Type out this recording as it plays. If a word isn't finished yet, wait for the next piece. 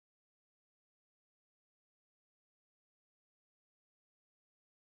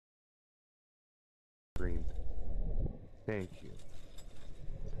Thank you.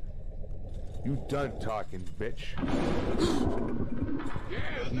 You done talking, bitch. Yeah,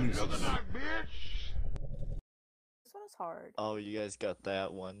 this is the knock, bitch. This one is hard. Oh, you guys got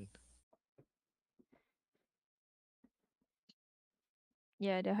that one.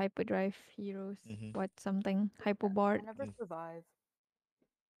 Yeah, the hyperdrive heroes. Mhm. What something? I Hypobard. never survive.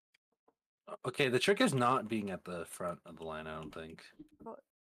 Okay, the trick is not being at the front of the line, I don't think.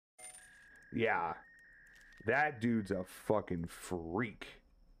 Yeah. That dude's a fucking freak.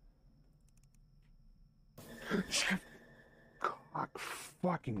 Cock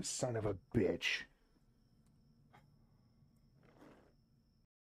fucking son of a bitch.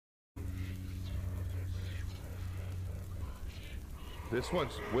 This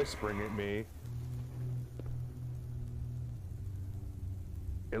one's whispering at me.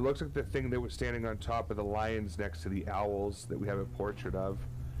 It looks like the thing that was standing on top of the lions next to the owls that we have a portrait of.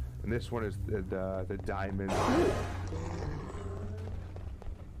 And this one is the diamond.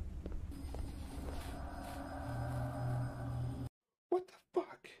 What the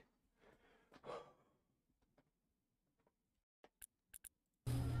fuck?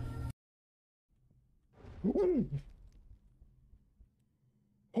 Ooh.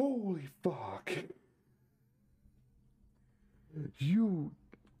 Holy fuck. You...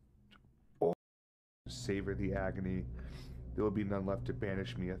 Oh. Savor the agony. There will be none left to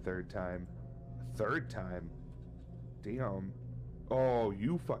banish me a third time. A third time? Damn. Oh,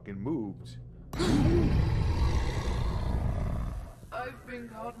 you fucking moved. I've been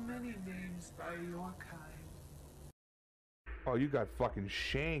called many names by your kind. Oh, you got fucking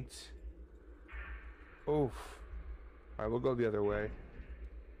shanked. Oof. Alright, we'll go the other way.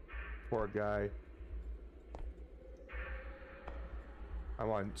 Poor guy.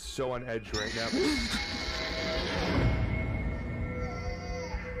 I'm so on edge right now.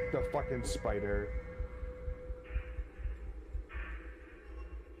 The fucking spider.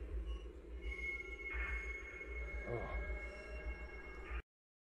 Oh.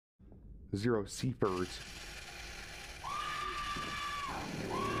 Zero seafers.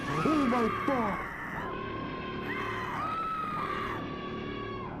 Oh my god!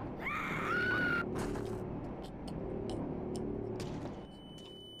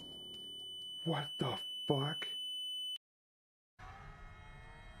 What the fuck?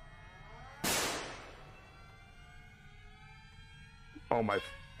 Oh my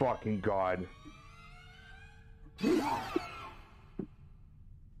fucking god.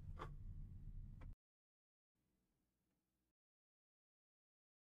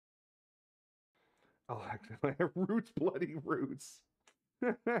 Alexa, roots, bloody roots.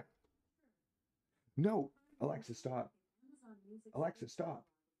 No, Alexa, stop. Alexa, stop.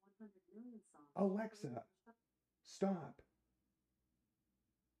 Alexa, stop.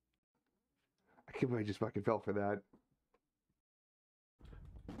 I can't believe I just fucking fell for that.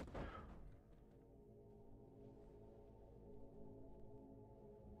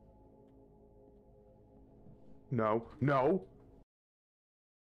 No, no.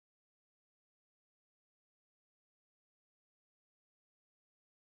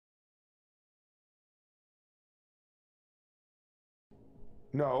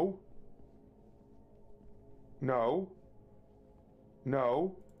 No. No. No.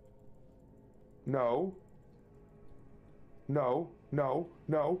 No. No. No. No. No. No.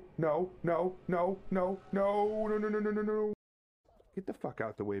 No. No. No. No. No. No. No. No. No. Get the fuck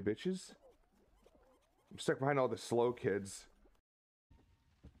out the way, bitches. I'm stuck behind all the slow kids.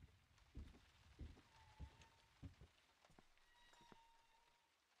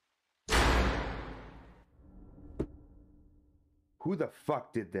 Who the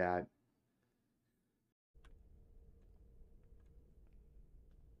fuck did that?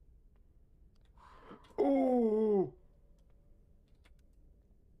 Oh!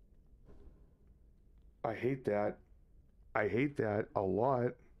 I hate that. I hate that a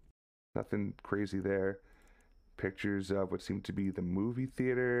lot. Nothing crazy there. Pictures of what seemed to be the movie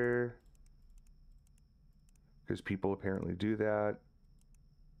theater. Because people apparently do that.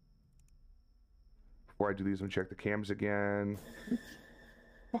 Before I do these, I'm gonna check the cams again.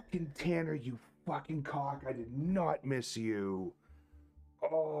 Fucking Tanner, you fucking cock. I did not miss you.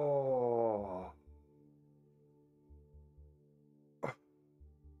 Oh.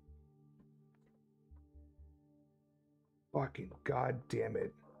 Fucking goddamn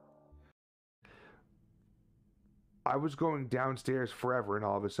it. I was going downstairs forever and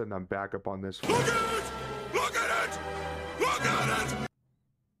all of a sudden I'm back up on this. Look at it! Look at it! Look at it!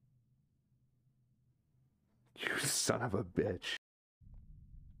 You son of a bitch.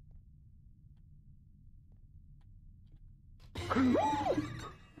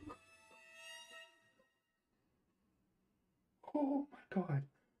 Oh my god.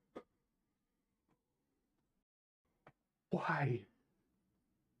 Why?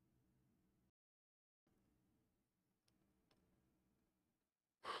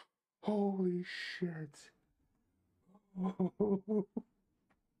 Holy shit.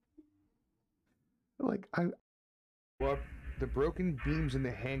 Like, I go up the broken beams in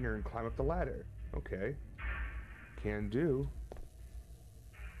the hangar and climb up the ladder. Okay. Can do.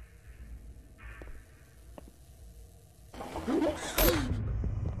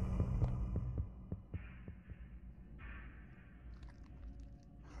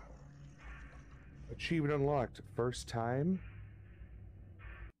 Achievement unlocked. First time.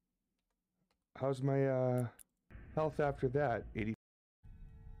 How's my health after that? 80.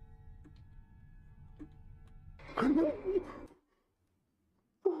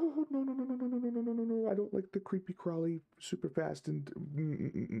 Oh, no, no, no, no, no, no, no, no, no, no, no. I don't like the creepy crawly super fast and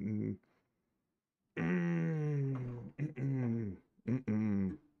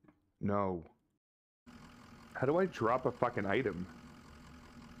no. How do I drop a fucking item?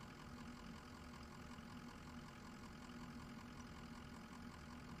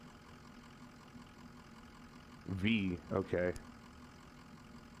 V, okay.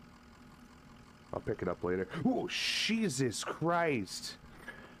 I'll pick it up later. Oh, Jesus Christ!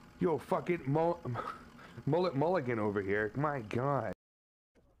 Yo, fucking mullet mulligan over here. My God.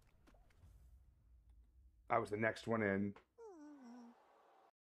 I was the next one in.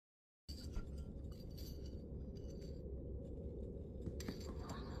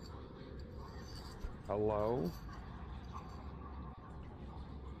 Hello?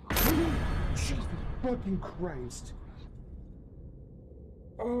 Jesus fucking Christ.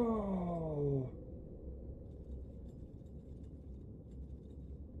 Oh.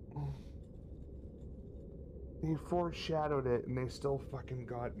 They foreshadowed it and they still fucking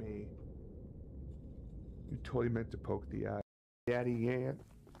got me. You totally meant to poke the eye. Daddy ant.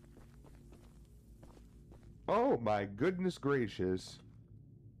 Oh my goodness gracious.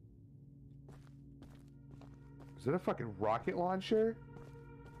 Is that a fucking rocket launcher?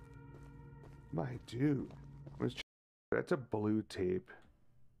 My dude. That's a blue tape.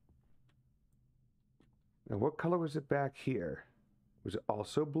 Now what color was it back here? Was it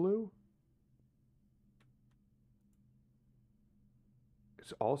also blue?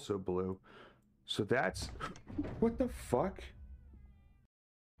 It's also blue. So that's... What the fuck?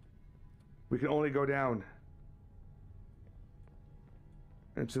 We can only go down.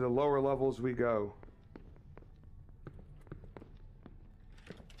 And to the lower levels we go.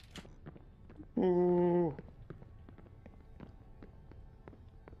 Ooh.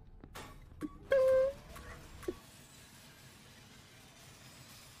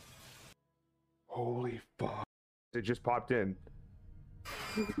 Holy fuck. It just popped in.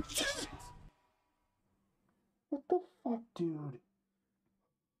 What the fuck, dude?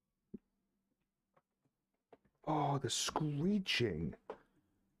 Oh, the screeching.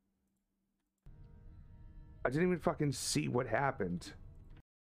 I didn't even fucking see what happened.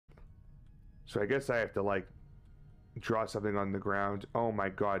 So I guess I have to, like, draw something on the ground. Oh my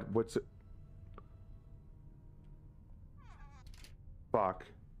god, what's it? Fuck.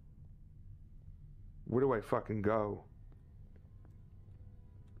 Where do I fucking go?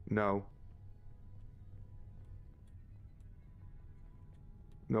 No.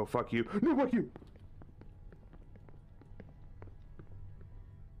 No, fuck you. No, fuck you!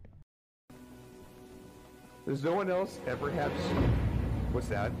 Does no one else ever have... What's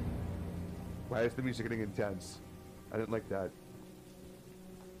that? Why is the music getting intense? I didn't like that.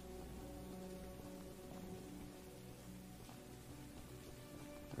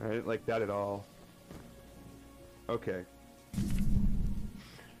 I didn't like that at all. Okay.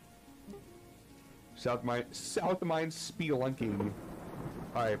 South Mine spelunking.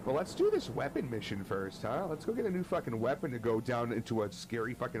 Alright, but let's do this weapon mission first, huh? Let's go get a new fucking weapon to go down into a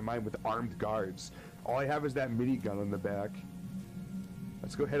scary fucking mine with armed guards. All I have is that minigun on the back.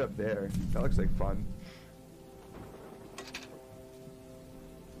 Let's go head up there. That looks like fun.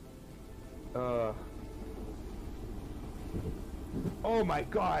 Oh my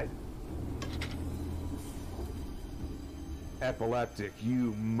god! Epileptic,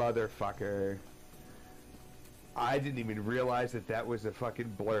 you motherfucker. I didn't even realize that that was a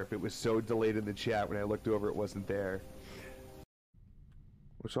fucking blurb. It was so delayed in the chat when I looked over it wasn't there.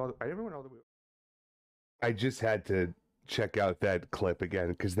 Which all I never went all the way. I just had to check out that clip again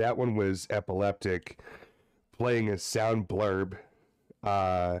because that one was Epileptic playing a sound blurb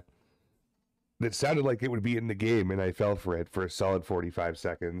that sounded like it would be in the game, and I fell for it for a solid 45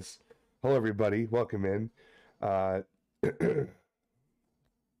 seconds. Hello everybody, welcome in.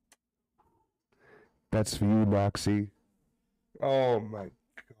 That's for you, Noxy. Oh my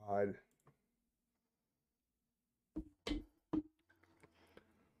god.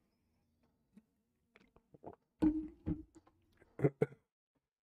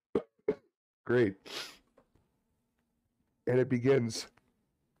 Great. And it begins.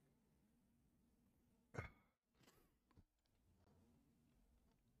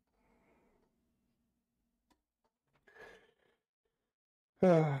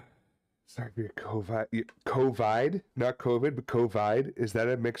 Sorry for your COVID. COVID, not COVID, but COVID. Is that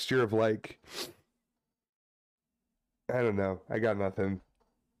a mixture of like, I don't know. I got nothing.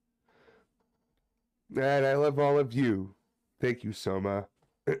 And I love all of you. Thank you, Soma.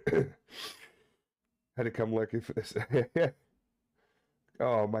 Had to come looking for this.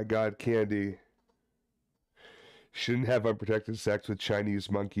 Oh my god, Candy. Shouldn't have unprotected sex with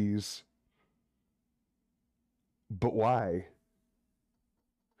Chinese monkeys. But why?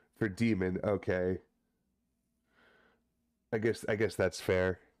 For demon, okay. I guess that's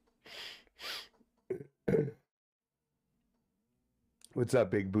fair. What's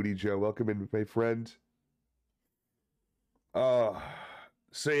up, Big Booty Joe? Welcome in, my friend.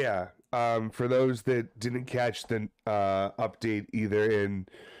 So yeah, for those that didn't catch the update either in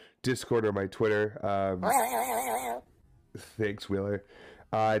Discord or my Twitter, thanks, Wheeler.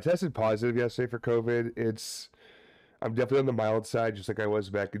 I tested positive yesterday for COVID. I'm definitely on the mild side, just like I was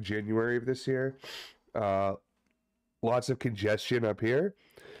back in January of this year. Lots of congestion up here.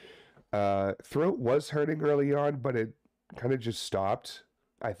 Throat was hurting early on, but it kind of just stopped.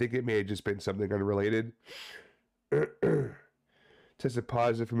 I think it may have just been something unrelated. Tested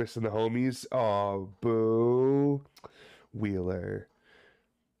positive for missing the homies. Oh, boo. Wheeler.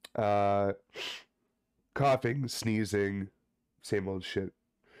 Coughing, sneezing, same old shit.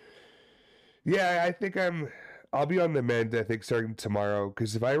 Yeah, I think I'll be on the mend, I think, starting tomorrow.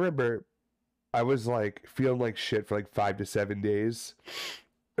 Because if I remember, I was like feeling like shit for like 5 to 7 days.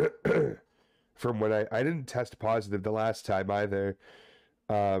 From when I didn't test positive the last time either.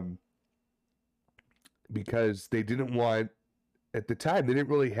 Because they didn't want, at the time, they didn't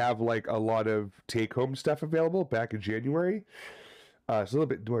really have like a lot of take-home stuff available back in January. It's a little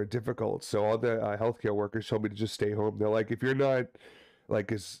bit more difficult. So all the healthcare workers told me to just stay home. They're like, if you're not, like,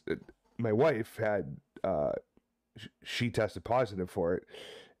 'cause my wife had, she tested positive for it.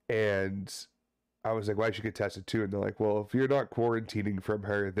 And I was like, why should she get tested too? And they're like, well, if you're not quarantining from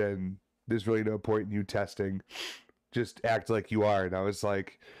her, then there's really no point in you testing. Just act like you are. And I was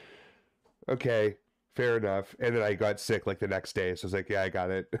like, okay, fair enough. And then I got sick like the next day. So I was like, yeah, I got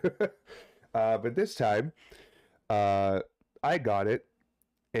it. But this time, I got it.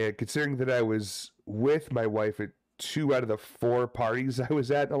 And considering that I was with my wife at 2 out of the 4 parties I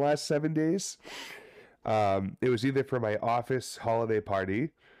was at in the last 7 days, it was either for my office holiday party,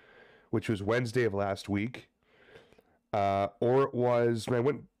 which was Wednesday of last week, or it was when I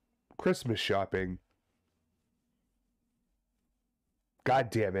went Christmas shopping. God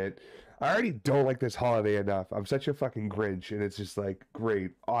damn it. I already don't like this holiday enough. I'm such a fucking Grinch, and it's just like,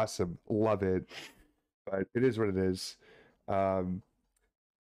 great, awesome, love it. But it is what it is.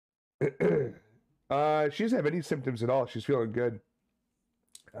 She doesn't have any symptoms at all. She's feeling good.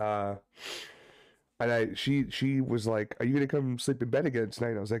 And she was like, "Are you gonna come sleep in bed again tonight?"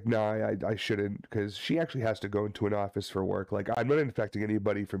 And I was like, "No, I shouldn't," because she actually has to go into an office for work. Like, I'm not infecting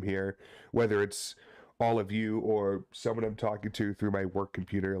anybody from here, whether it's all of you or someone I'm talking to through my work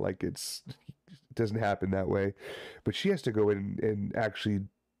computer. Like, it doesn't happen that way. But she has to go in and actually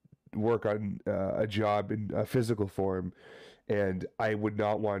work on a job in a physical form, and I would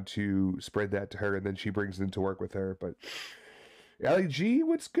not want to spread that to her, and then she brings it into work with her. But Allie G,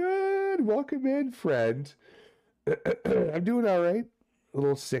 what's good? Welcome in, friend. I'm doing all right. A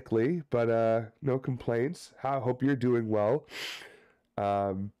little sickly, but no complaints. I hope you're doing well.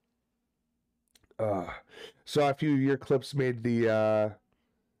 Saw a few of your clips made the I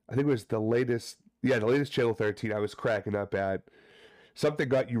think it was the latest, yeah, the latest Channel 13 I was cracking up at. Something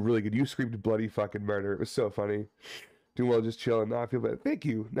got you really good. You screamed bloody fucking murder. It was so funny. Doing well, just chilling. No, I feel bad. Thank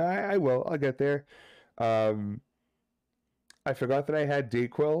you. No, I will. I'll get there. I forgot that I had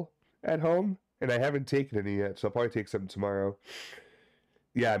Dayquil at home, and I haven't taken any yet, so I'll probably take some tomorrow.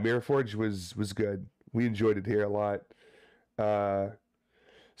 Yeah, Mirror Forge was good. We enjoyed it here a lot. So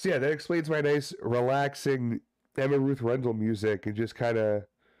yeah, that explains my nice, relaxing Emma Ruth Rundle music and just kind of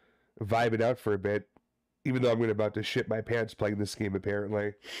vibing out for a bit, even though I'm about to shit my pants playing this game,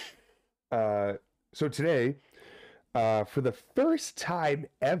 apparently. So today, for the first time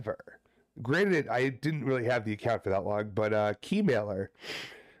ever, granted, I didn't really have the account for that long, but Keymailer,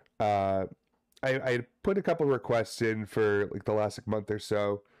 I put a couple requests in for like the last month or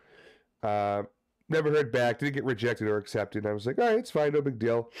so. Never heard back. Didn't get rejected or accepted. I was like, all right, it's fine, no big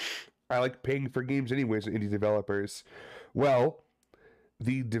deal. I like paying for games anyways, indie developers. Well,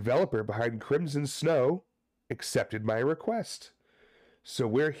 the developer behind Crimson Snow accepted my request. So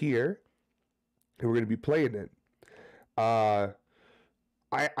we're here, and we're going to be playing it. I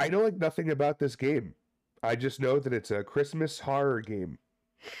know like nothing about this game. I just know that it's a Christmas horror game.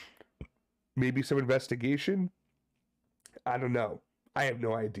 Maybe some investigation? I don't know. I have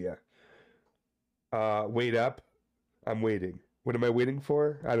no idea. Wait up. I'm waiting. What am I waiting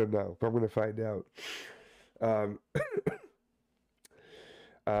for? I don't know, but I'm going to find out.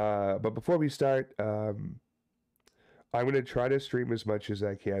 But before we start, I'm going to try to stream as much as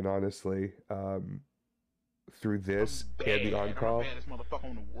I can, honestly, through this and the on-call.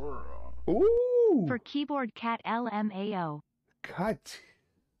 Ooh! For keyboard cat LMAO. Cut.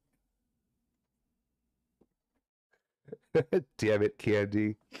 Damn it,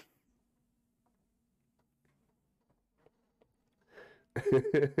 Candy.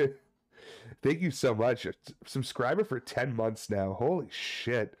 Thank you so much. Subscriber for 10 months now. Holy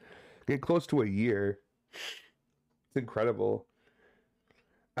shit. Getting close to a year. It's incredible.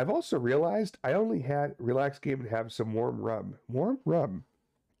 I've also realized I only had Relax Game and have some warm rum. Warm rum?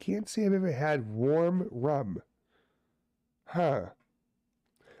 Can't say I've ever had warm rum. Huh.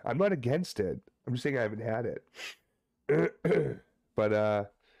 I'm not against it. I'm just saying I haven't had it.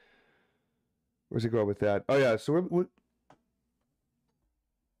 But, where's it going with that? Oh, yeah, so we're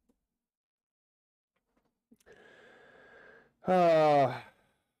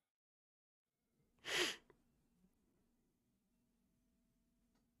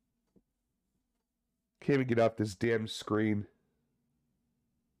can't even get off this damn screen.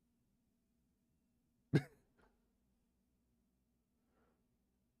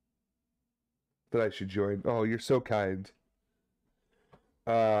 That I should join. Oh, you're so kind.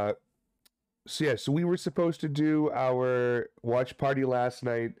 So yeah, so we were supposed to do our watch party last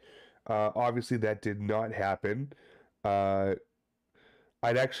night. Obviously that did not happen.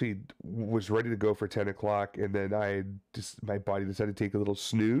 I'd actually was ready to go for 10 o'clock, and then my body decided to take a little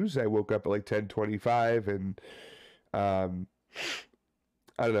snooze. I woke up at like 10:25, and I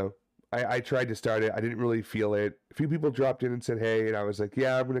don't know. I tried to start it. I didn't really feel it. A few people dropped in and said, hey, and I was like,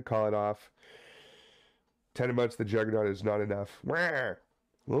 yeah, I'm going to call it off. 10 months the Juggernaut is not enough. Well,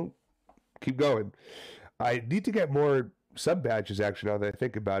 keep going. I need to get more sub badges, actually, now that I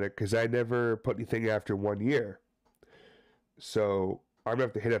think about it, because I never put anything after 1 year. So I'm going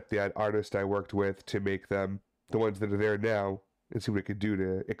to have to hit up that artist I worked with to make them, the ones that are there now, and see what I could do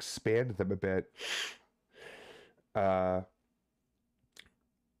to expand them a bit.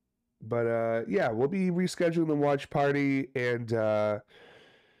 But yeah, we'll be rescheduling the watch party and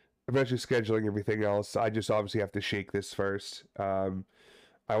eventually scheduling everything else. I just obviously have to shake this first. I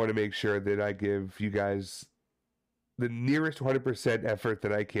want to make sure that I give you guys the nearest 100% effort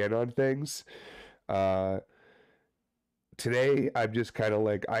that I can on things. Today, I'm just kind of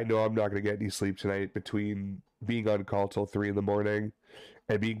like, I know I'm not going to get any sleep tonight between being on call till 3 in the morning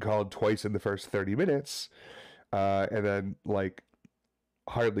and being called twice in the first 30 minutes. And then, like,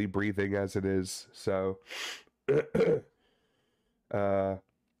 hardly breathing as it is. So, I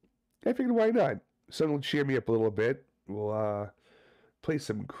figured why not? Something will cheer me up a little bit. We'll play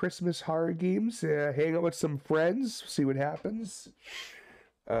some Christmas horror games, hang out with some friends, see what happens.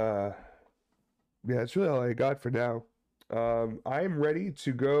 Yeah, that's really all I got for now. I'm ready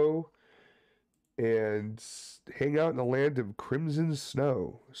to go and hang out in the land of Crimson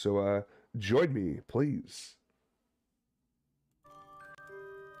Snow. So join me, please.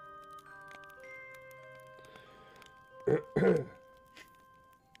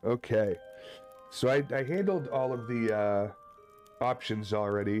 Okay, so I handled all of the options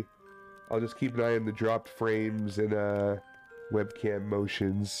already. I'll just keep an eye on the dropped frames and webcam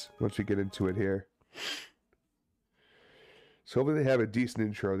motions once we get into it here. So hopefully they have a decent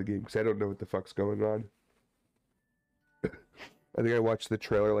intro of the game, because I don't know what the fuck's going on. I think I watched the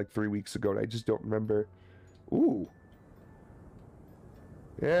trailer like 3 weeks ago and I just don't remember. Ooh.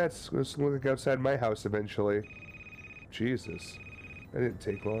 Yeah, it's going to look like outside my house eventually. Jesus. That didn't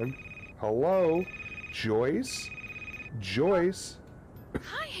take long. Hello? Joyce? Joyce?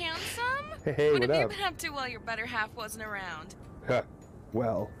 Hi, handsome. Hey, what what have up? you been up to while your better half wasn't around? Huh.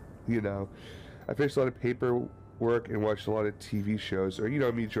 Well, you know, I finished a lot of paperwork and watched a lot of TV shows. Or, you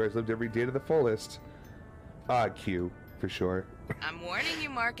know me, Joyce, lived every day to the fullest. Q, for sure. I'm warning you,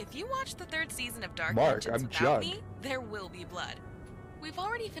 Mark, if you watch the 3rd season of Dark Mark, Legends I'm without Jugg. me, there will be blood. We've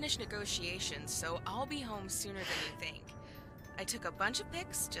already finished negotiations, so I'll be home sooner than you think. I took a bunch of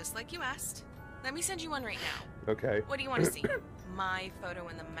pics, just like you asked. Let me send you one right now. Okay. What do you want to see? My photo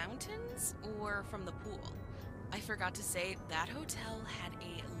in the mountains or from the pool? I forgot to say that hotel had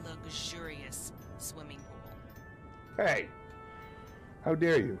a luxurious swimming pool. Hey! How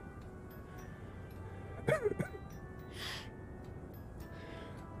dare you?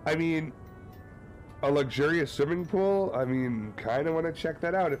 I mean, a luxurious swimming pool? I mean, kind of want to check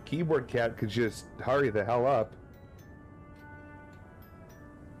that out if Keyboard Cat could just hurry the hell up.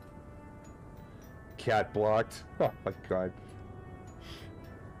 Cat blocked. Oh my god.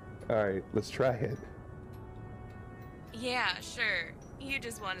 Alright, let's try it. Yeah, sure. You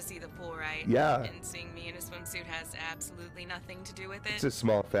just want to see the pool, right? Yeah. And seeing me in a swimsuit has absolutely nothing to do with it. It's a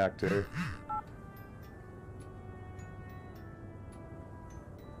small factor.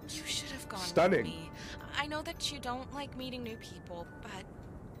 You should have gone Stunning. with me. I know that you don't like meeting new people, but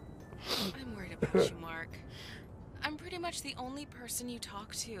I'm worried about you, Mark. I'm pretty much the only person you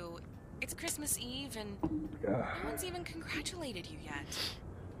talk to. It's Christmas Eve, and no one's even congratulated you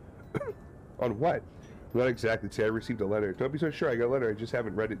yet. On what? Not exactly. Say I received a letter. Don't be so sure. I got a letter. I just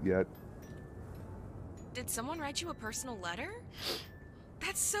haven't read it yet. Did someone write you a personal letter?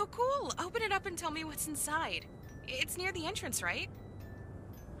 That's so cool. Open it up and tell me what's inside. It's near the entrance, right?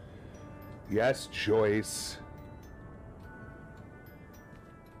 Yes, Joyce.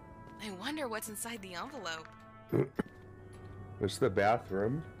 I wonder what's inside the envelope. There's the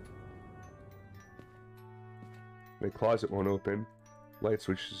bathroom. My closet won't open. Light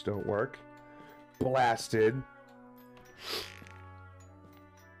switches don't work. Blasted.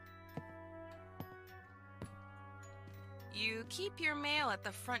 You keep your mail at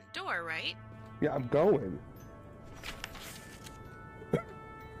the front door, right? Yeah, I'm going.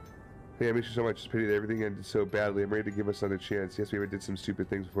 Hey, I miss you so much. It's pity that everything ended so badly. I'm ready to give us another chance. Yes, we ever did some stupid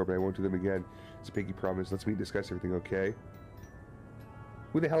things before, but I won't do them again. It's a pinky promise. Let's meet and discuss everything, okay?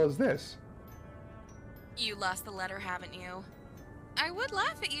 Who the hell is this? You lost the letter, haven't you? I would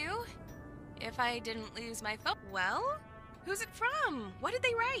laugh at you if I didn't lose my phone. Well, who's it from? What did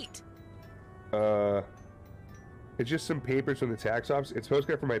they write? It's just some papers from the tax office. It's a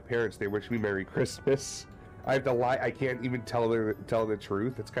postcard from my parents. They wish me Merry Christmas. I have to lie. I can't even tell the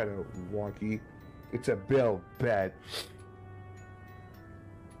truth. It's kind of wonky. It's a bill, bet.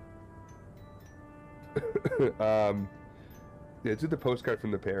 Yeah, it's the postcard from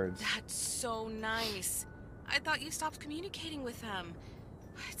the parents. That's so nice. I thought you stopped communicating with them.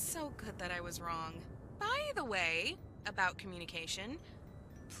 It's so good that I was wrong. By the way, about communication,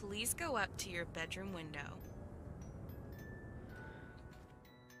 please go up to your bedroom window.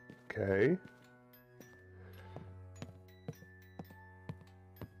 Okay.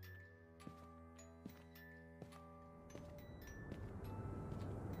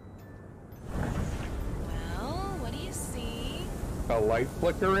 Well, what do you see? A light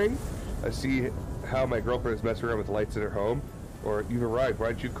flickering. I see how my girlfriend is messing around with lights in her home. Or you've arrived. Why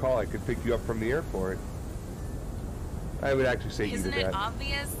didn't you call? I could pick you up from the airport. I would actually say Isn't either it that.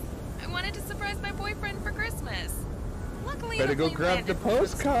 obvious? I wanted to surprise my boyfriend for Christmas. Luckily, Better the go plane grab the landed before the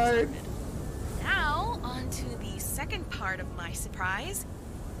storm postcard. started. Now, on to the second part of my surprise.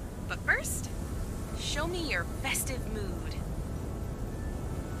 But first, show me your festive mood.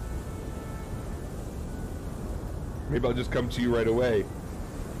 Maybe I'll just come to you right away.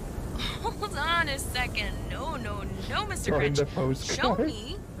 Hold on a second. No, Mr. Find Grinch. the postcard. Show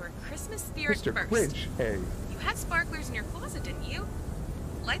me your Christmas spirit Mr. first. Grinch, hey. You had sparklers in your closet, didn't you?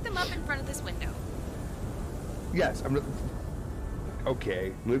 Light them up in front of this window. Yes, I'm.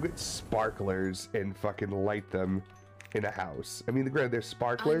 Okay, look at sparklers and fucking light them in a house. I mean, granted, they're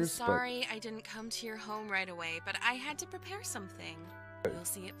sparklers. I'm sorry I didn't come to your home right away, but I had to prepare something. You'll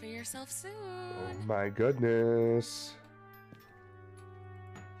see it for yourself soon. But, oh my goodness.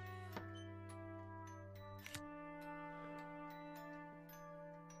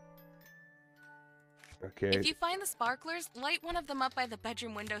 Okay. If you find the sparklers, light one of them up by the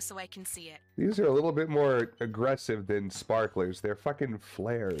bedroom window so I can see it. These are a little bit more aggressive than sparklers. They're fucking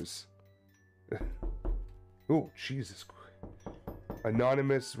flares. Oh, Jesus.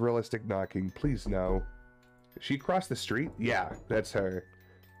 Anonymous realistic knocking. Please no. She crossed the street? Yeah, that's her.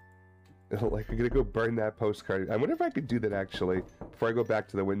 Like, I'm gonna go burn that postcard. I wonder if I could do that actually before I go back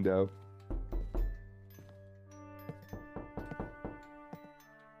to the window.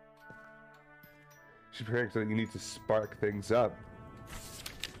 She's preparing so that you need to spark things up.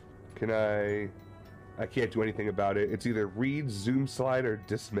 Can I can't do anything about it. It's either read, zoom slide, or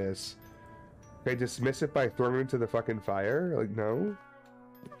dismiss. Can I dismiss it by throwing it into the fucking fire? Like, no?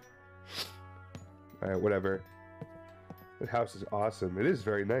 Alright, whatever. That house is awesome. It is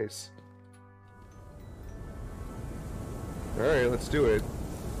very nice. Alright, let's do it.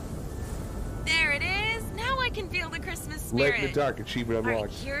 There can feel the Christmas Light spirit. in the dark, achievement All right,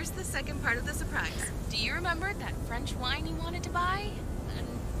 unlocked. here's the second part of the surprise. Do you remember that French wine you wanted to buy?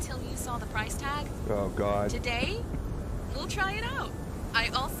 Until you saw the price tag? Oh, God. Today, we'll try it out. I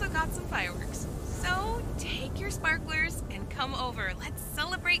also got some fireworks. So, take your sparklers and come over. Let's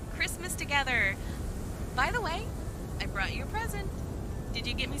celebrate Christmas together. By the way, I brought you a present. Did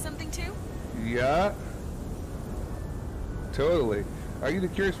you get me something too? Yeah. Totally. Are you the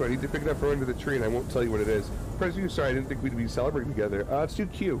curious one? I need to pick it up from under the tree, and I won't tell you what it is. Present you, sorry, I didn't think we'd be celebrating together. It's too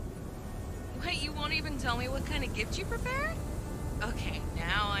cute. What, you won't even tell me what kind of gift you prepared? Okay,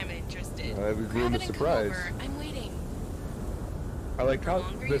 now I'm interested. I was Grab doing the it and come surprise. over. I'm waiting. I like The how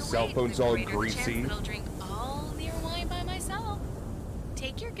longer the you cell wait, phone's the all greater the chance greasy. that I'll drink all your wine by myself.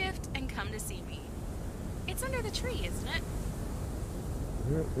 Take your gift and come to see me. It's under the tree, isn't it?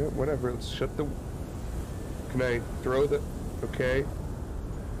 Yeah, whatever. Let's shut the... Can I throw the... Okay.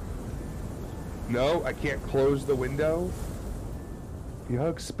 No, I can't close the window. You know how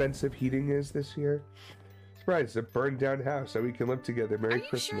expensive heating is this year? Surprise, it's a burned down house so we can live together. Merry Are you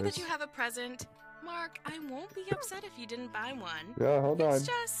Christmas. sure that you have a present? Mark, I won't be upset if you didn't buy one. Yeah, hold on. It's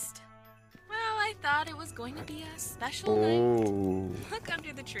just... Well, I thought it was going to be a special night. Oh. Look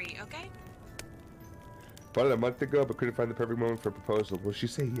under the tree, okay? Bought it a month ago, but couldn't find the perfect moment for a proposal. Will she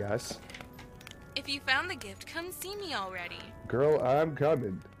say yes? If you found the gift, come see me already. Girl, I'm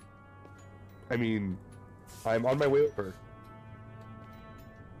coming. I mean, I'm on my way over.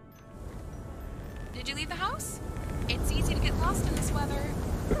 Did you leave the house? It's easy to get lost in this weather.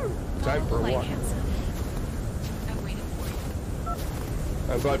 Time for a Follow the light, walk. handsome. I'm waiting for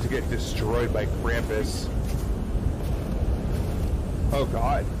you. I'm about to get destroyed by Krampus. Oh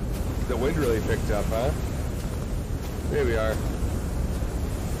God, the wind really picked up, huh? There we are.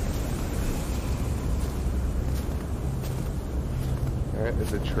 Alright,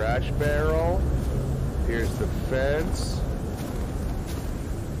 there's a trash barrel. Here's the fence.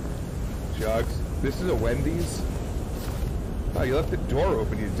 Jugs. This is a Wendy's. Oh, you left the door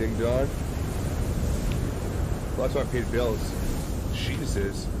open, you ding dong. Well, that's why I paid bills.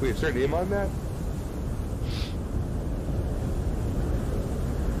 Jesus. Wait, is there a name on that?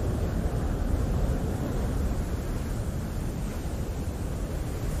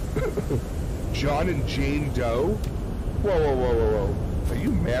 John and Jane Doe? Whoa, whoa, whoa, whoa, whoa. Are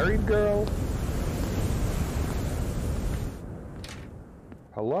you married, girl?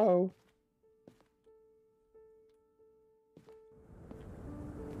 Hello?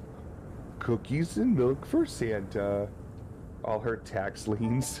 Cookies and milk for Santa. All her tax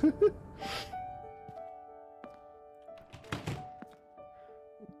liens.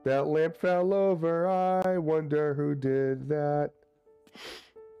 That lamp fell over. I wonder who did that.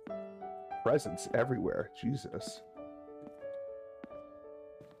 Presents everywhere. Jesus.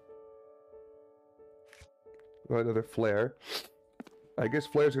 Oh, another flare. I guess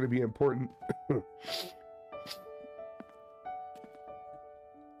flares are going to be important.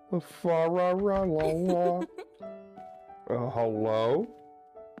 Fa-ra-ra-la-la. Hello?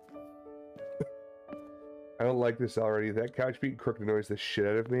 I don't like this already. That couch being crooked annoys the shit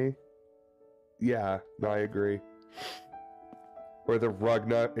out of me. Yeah, no, I agree. Or the rug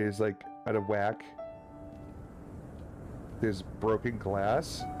nut is like out of whack. There's broken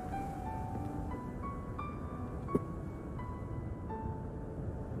glass.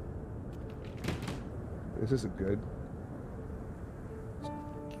 This isn't good.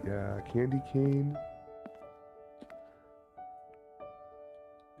 Yeah, candy cane.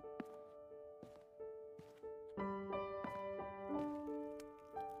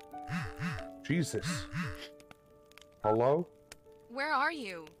 Jesus. Hello? Where are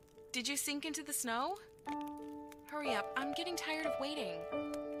you? Did you sink into the snow? Hurry up, I'm getting tired of waiting.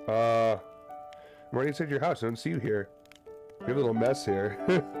 I'm right inside your house. I don't see you here. We have a little mess here.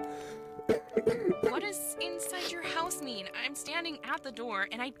 What does inside your house mean? I'm standing at the door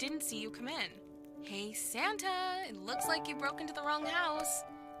and I didn't see you come in. Hey, Santa, it looks like you broke into the wrong house.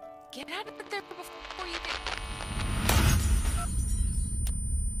 Get out of there before you get...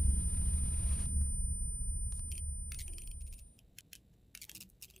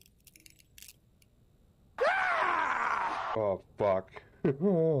 Oh, fuck.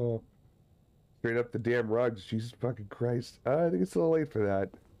 Straight up the damn rugs. Jesus fucking Christ. I think it's a little late for that.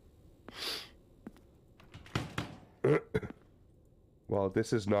 Well,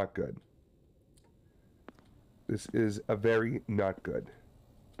 this is not good. This is a very not good.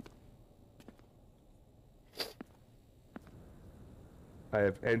 I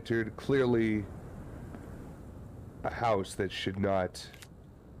have entered clearly a house that should not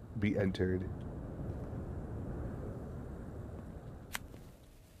be entered.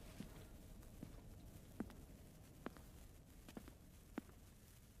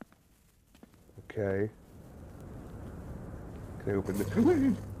 Okay. Can I open this?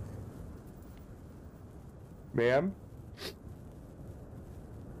 Ma'am?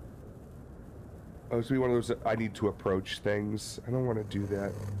 Oh, this will be one of those I need to approach things. I don't want to do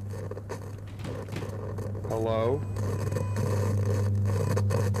that. Hello?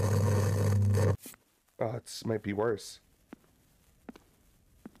 Oh, it might be worse.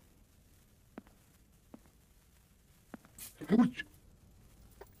 A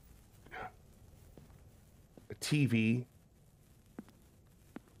TV.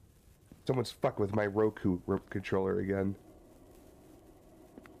 Someone's fucking with my Roku controller again.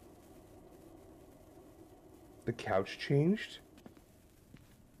 The couch changed?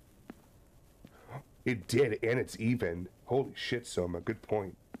 It did, and it's even. Holy shit, Soma, good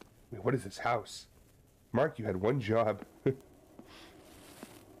point. Wait, what is this house? Mark, you had one job.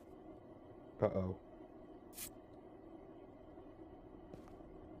 Uh-oh.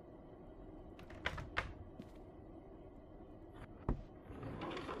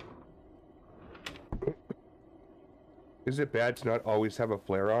 Is it bad to not always have a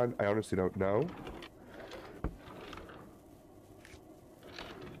flare on? I honestly don't know.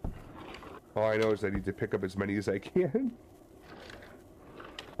 All I know is I need to pick up as many as I can.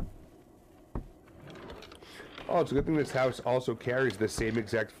 Oh, it's a good thing this house also carries the same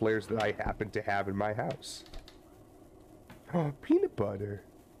exact flares that I happen to have in my house. Oh, peanut butter.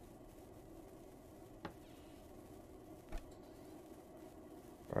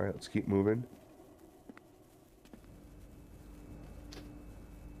 Alright, let's keep moving.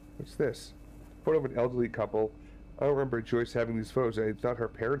 What's this? Photo of an elderly couple. I don't remember Joyce having these photos. I thought her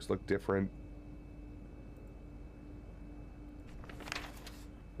parents looked different.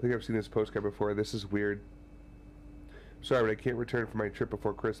 I think I've seen this postcard before. This is weird. Sorry, but I can't return from my trip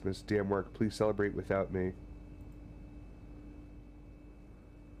before Christmas. Damn work. Please celebrate without me.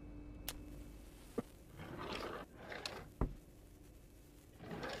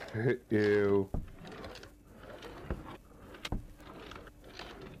 Ew.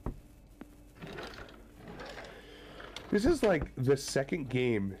 This is like the second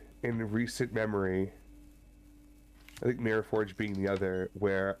game in recent memory, I think Mirror Forge being the other,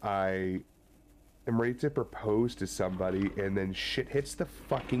 where I am ready to propose to somebody and then shit hits the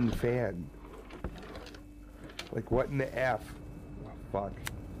fucking fan. Like, what in the F? Oh, fuck.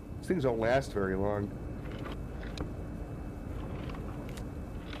 These things don't last very long.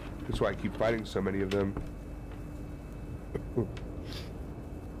 That's why I keep fighting so many of them.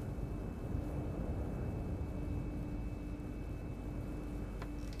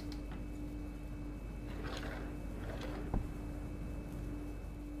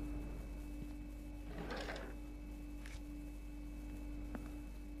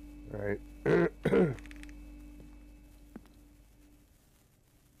 Alright.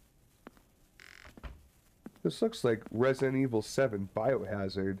 This looks like Resident Evil 7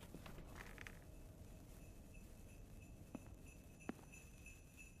 Biohazard.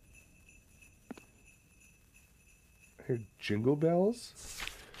 I hear jingle bells?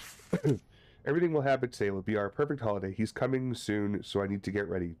 Everything will happen today. It'll be our perfect holiday. He's coming soon, so I need to get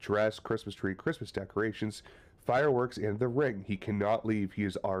ready. Dress, Christmas tree, Christmas decorations, fireworks, and the ring. He cannot leave. He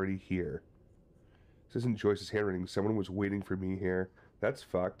is already here. This isn't Joyce's handwriting. Someone was waiting for me here. That's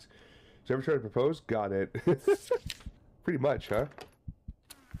fucked. So ever try to propose? Got it. Pretty much, huh?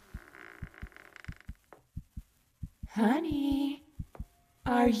 Honey,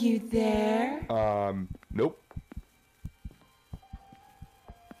 are you there? Nope.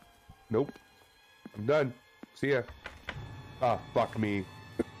 Nope. I'm done. See ya. Ah, fuck me.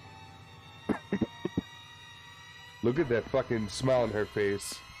 Look at that fucking smile on her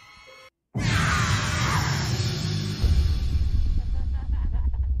face.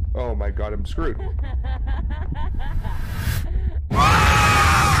 Oh my god, I'm screwed.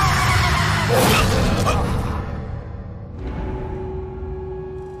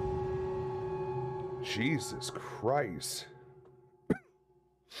 Jesus Christ.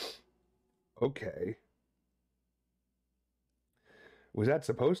 Okay. Was that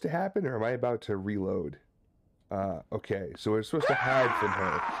supposed to happen, or am I about to reload? Okay, so we're supposed to hide from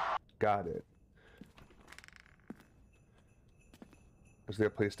her. Got it. Is there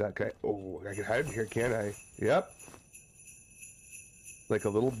a place that guy? Oh, I can hide in here, can't I? Yep. Like a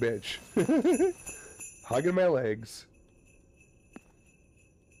little bitch. Hugging my legs.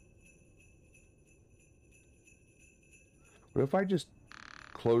 What if I just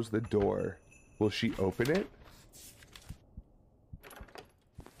close the door? Will she open it?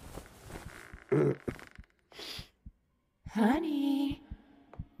 Honey,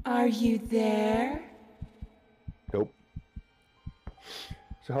 are you there? Nope.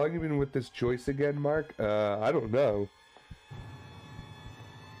 So how long have you been with this Joyce again, Mark? I don't know.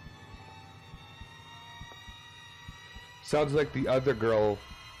 Sounds like the other girl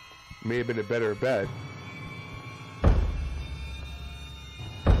may have been a better bet.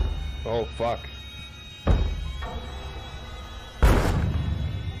 Oh, fuck.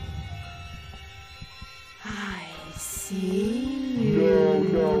 I see. No,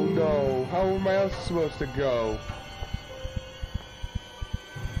 no, no. How am I else supposed to go?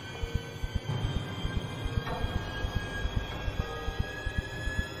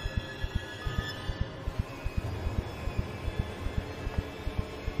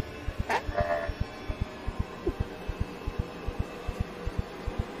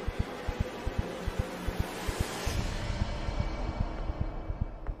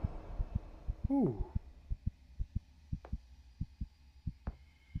 Ooh.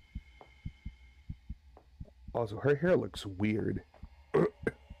 Also, her hair looks weird. With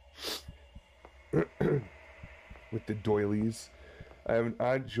the doilies. I have an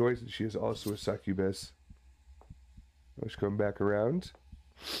Aunt Joyce and she is also a succubus. Let's come back around.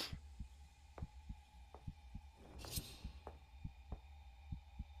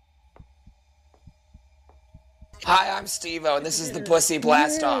 Hi, I'm Steve-O, and this is the Pussy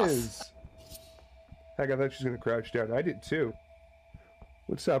Blast-Off. Riz! Heck, I thought she was going to crouch down. I did too.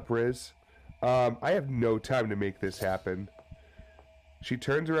 What's up, Riz? I have no time to make this happen. She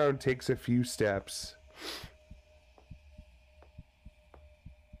turns around, takes a few steps.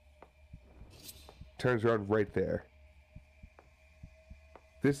 Turns around right there.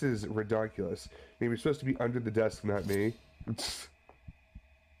 This is ridiculous. Maybe you're supposed to be under the desk, not me.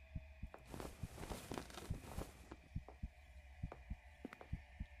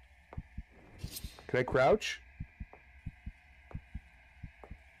 Can I crouch?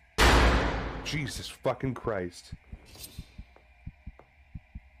 Jesus fucking Christ.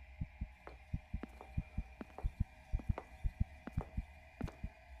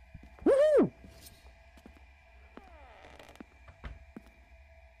 Woohoo!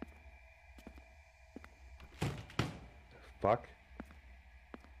 Fuck.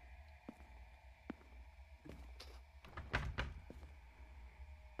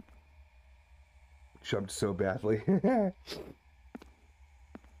 Jumped so badly.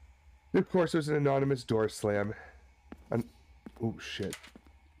 Of course, there's an anonymous door slam. Oh, shit.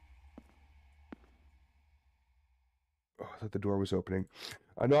 Oh, I thought the door was opening.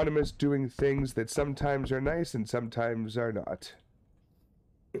 Anonymous doing things that sometimes are nice and sometimes are not.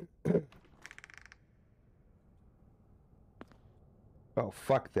 Oh,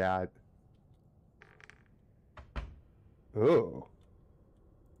 fuck that. Oh.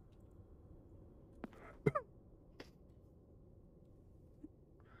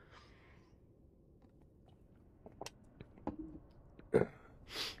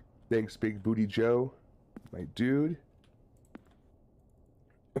 Thanks, Big Booty Joe, my dude.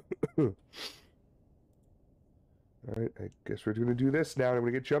 Alright, I guess we're gonna do this now, and I'm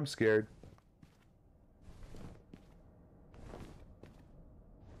gonna get jump scared.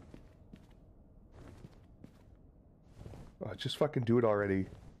 Oh, just fucking do it already.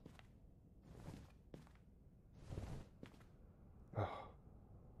 Oh.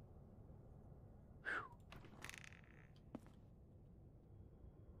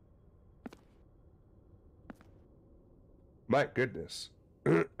 My goodness.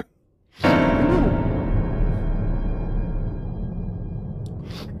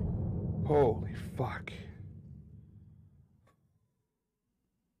 Holy fuck.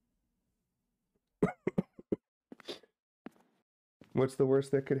 What's the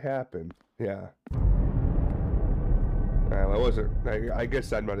worst that could happen? Yeah. Well, I wasn't. I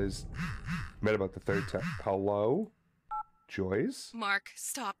guess I'm not as mad about the third time. Hello? Joyce? Mark,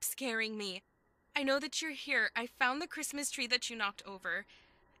 stop scaring me. I know that you're here. I found the Christmas tree that you knocked over.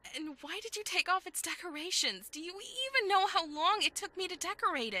 And why did you take off its decorations? Do you even know how long it took me to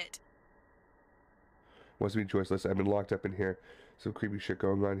decorate it? Wasn't me, Joyce. Listen, I've been locked up in here. Some creepy shit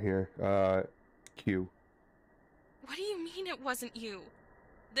going on here. Q. What do you mean it wasn't you?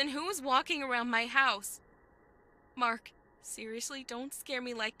 Then who was walking around my house? Mark, seriously, don't scare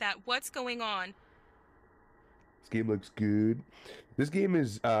me like that. What's going on? This game looks good. This game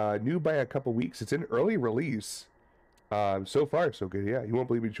is new by a couple weeks. It's in early release. So far, so good. Yeah, you won't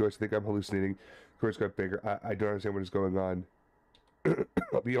believe me, Joyce. I think I'm hallucinating. Of course, got bigger. I don't understand what is going on.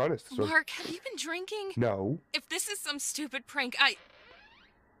 I'll be honest. So... Mark, have you been drinking? No. If this is some stupid prank, Wait.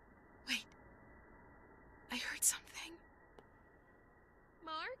 I heard something.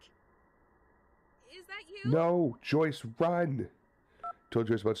 Mark? Is that you? No, Joyce, run. Told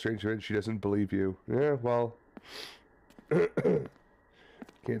Joyce about strange events. She doesn't believe you. Yeah, well.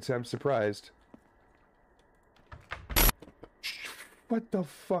 Can't say I'm surprised. What the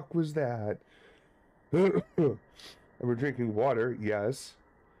fuck was that? And we're drinking water, yes.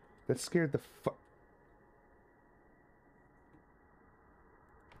 That scared the fuck.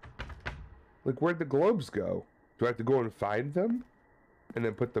 Like, where'd the globes go? Do I have to go and find them? And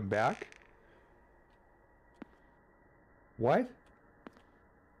then put them back? What?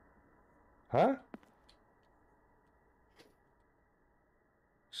 Huh?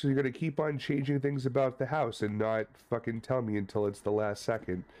 So you're gonna keep on changing things about the house and not fucking tell me until it's the last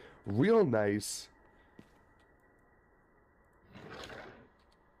second. Real nice.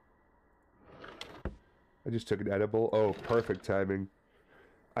 I just took an edible. Oh, perfect timing.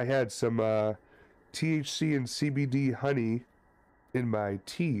 I had some THC and CBD honey in my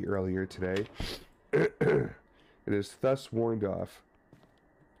tea earlier today. It is thus warned off.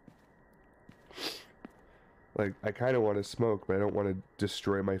 Like, I kind of want to smoke, but I don't want to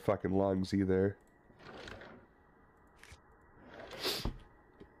destroy my fucking lungs either.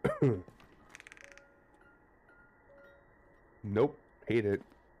 Nope. Hate it.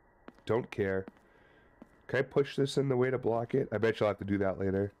 Don't care. Can I push this in the way to block it? I bet you'll have to do that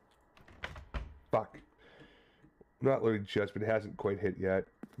later. Fuck. Not loading just, but it hasn't quite hit yet.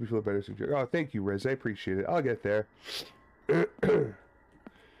 We feel better. Oh, thank you, Riz. I appreciate it. I'll get there.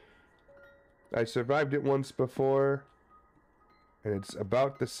 I survived it once before, and it's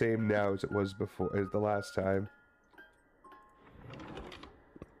about the same now as it was before, as the last time.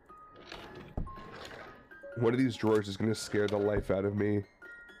 One of these drawers is going to scare the life out of me.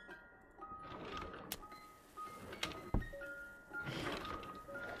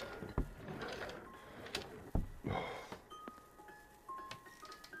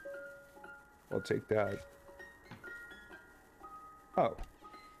 I'll take that. Oh.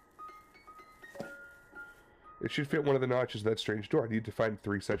 It should fit one of the notches of that strange door. I need to find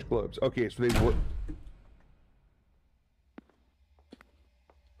 3 such globes. Okay, so they were...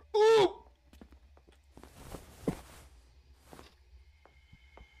 Ooh!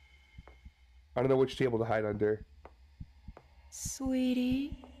 I don't know which table to hide under.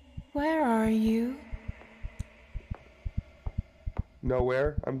 Sweetie, where are you?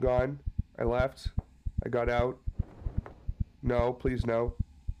 Nowhere. I'm gone. I left. I got out. No, please no.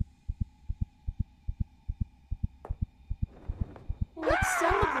 Let's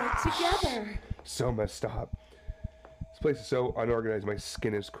celebrate together. Soma, stop. This place is so unorganized, my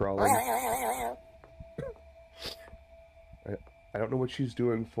skin is crawling. I don't know what she's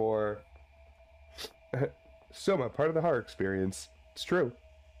doing for... Soma, part of the horror experience. It's true.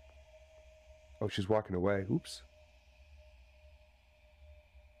 Oh, she's walking away. Oops.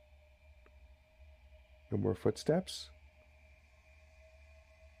 No more footsteps?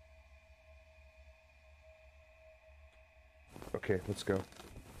 Okay, let's go.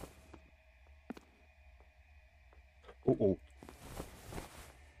 Uh-oh.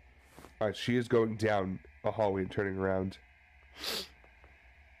 Alright, she is going down a hallway and turning around.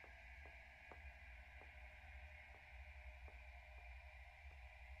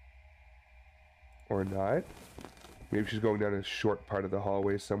 Or not. Maybe she's going down a short part of the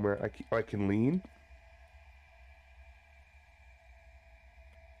hallway somewhere. I can lean.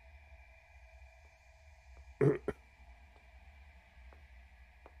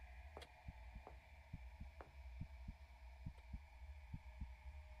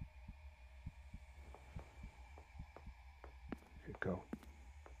 Go.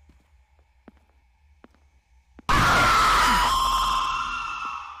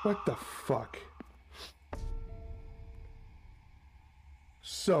 What the fuck?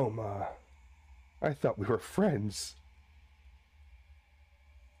 Soma. I thought we were friends.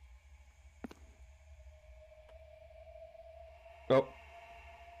 Oh.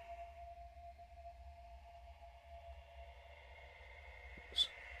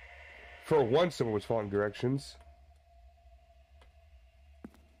 For once, someone was following directions.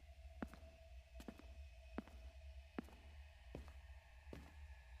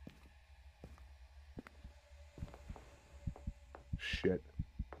 Shit.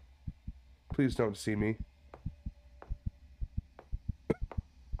 Please don't see me.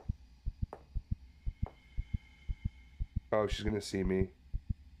 Oh, she's gonna see me.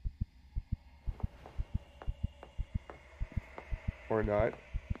 Or not.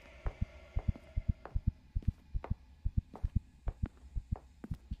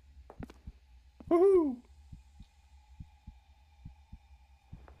 Woohoo!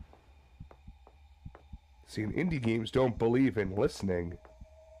 See, in indie games don't believe in listening.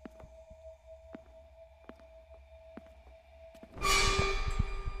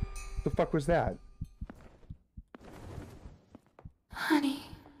 The fuck was that? Honey.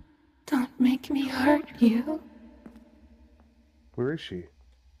 make me hurt you. Where is she?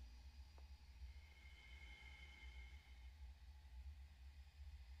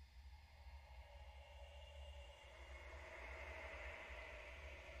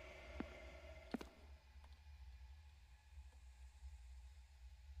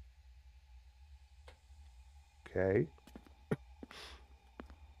 Okay.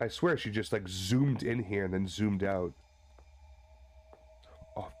 I swear she just like zoomed in here and then zoomed out.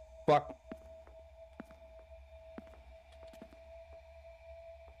 Oh, fuck.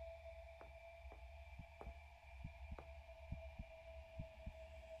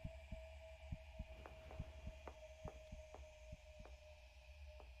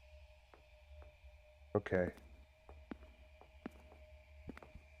 Okay.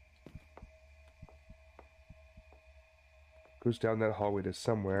 Goes down that hallway to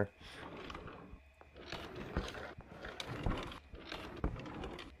somewhere.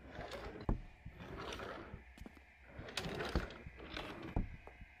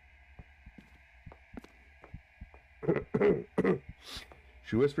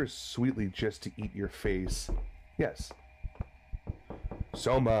 She whispers sweetly just to eat your face. Yes.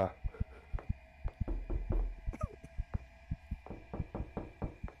 Soma.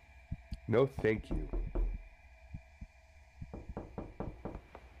 No, thank you.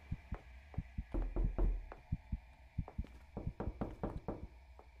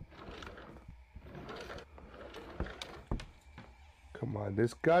 Come on,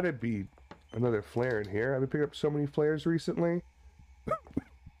 there's gotta be another flare in here. I've been picking up so many flares recently.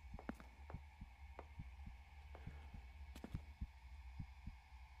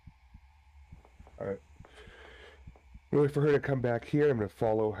 Alright. Wait for her to come back here. I'm gonna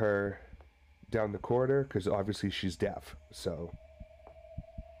follow her down the corridor, because obviously she's deaf, so...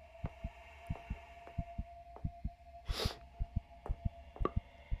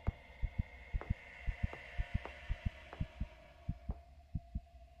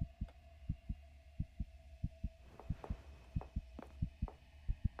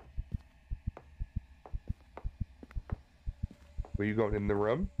 Were you going in the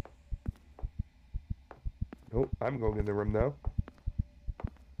room? Nope, I'm going in the room now.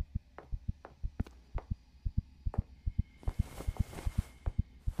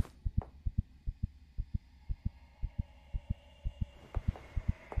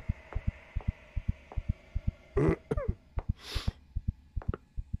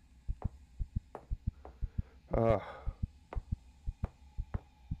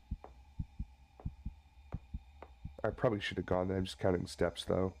 I probably should have gone there. I'm just counting steps,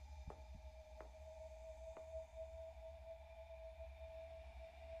 though.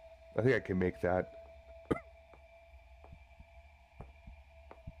 I think I can make that.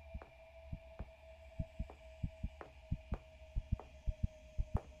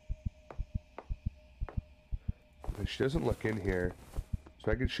 She doesn't look in here,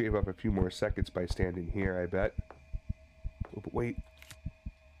 so I could shave up a few more seconds by standing here, I bet. Oh, but wait.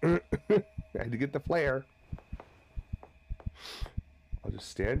 I had to get the flare. I'll just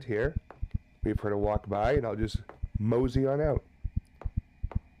stand here, wait for her to walk by, and I'll just mosey on out.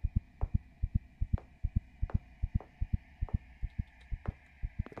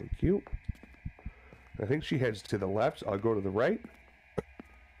 Thank you. I think she heads to the left. I'll go to the right.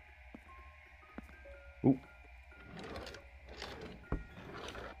 Ooh.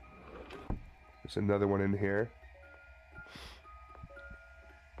 There's another one in here.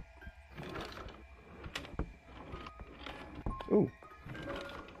 Ooh.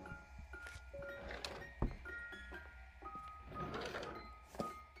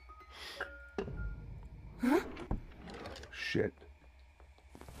 Huh? Shit.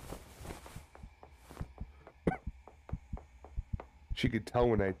 She could tell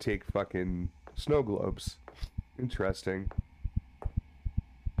when I take fucking snow globes. Interesting.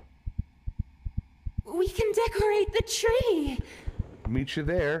 We can decorate the tree. Meet you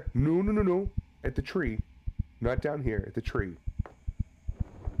there. No, no, no, no. At the tree. Not down here. At the tree.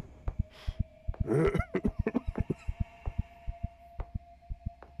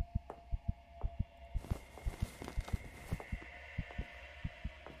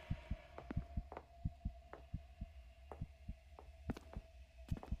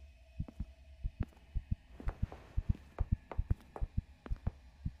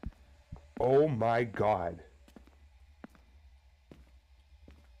 Oh my god.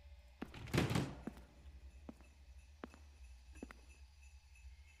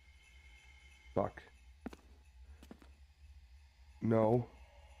 Fuck. No.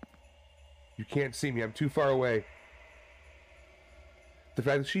 You can't see me. I'm too far away. The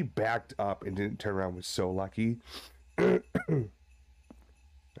fact that she backed up and didn't turn around was so lucky. I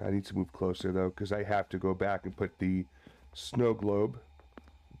I need to move closer though, because I have to go back and put the snow globe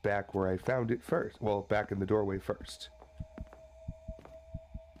back where I found it first. Well, back in the doorway first.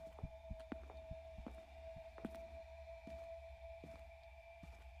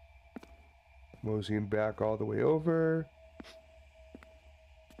 Moseying back all the way over.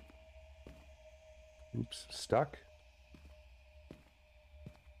 Oops, stuck.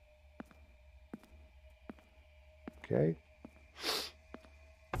 Okay.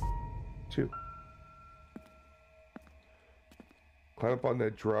 2. Climb up on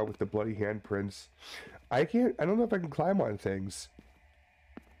that drawer with the bloody handprints. I don't know if I can climb on things.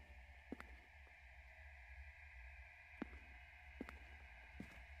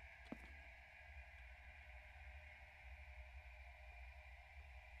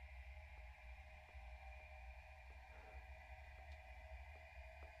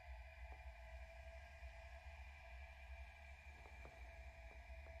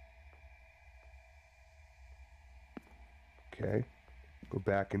 Okay. Go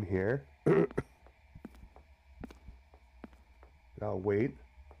back in here. I'll wait.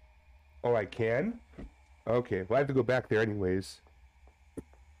 Oh, I can? Okay, well, I have to go back there anyways.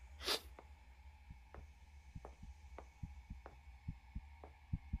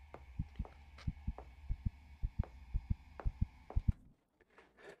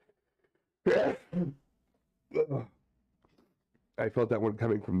 I felt that one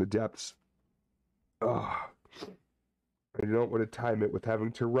coming from the depths. I don't want to time it with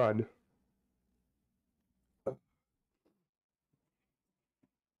having to run.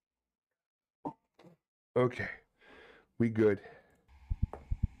 Okay, we good.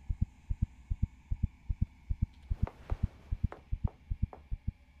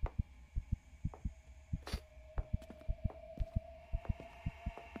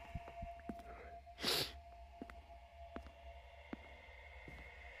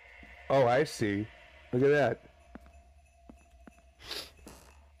 Oh, I see. Look at that.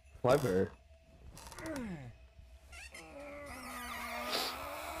 Clever.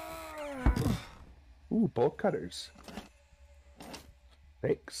 Ooh, bolt cutters.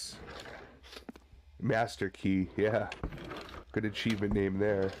 Thanks. Master key, yeah. Good achievement name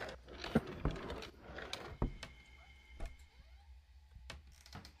there.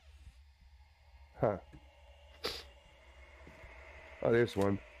 Huh. Oh, there's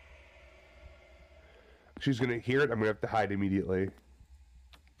one. She's gonna hear it, I'm gonna have to hide immediately.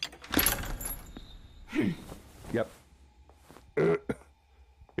 Yep.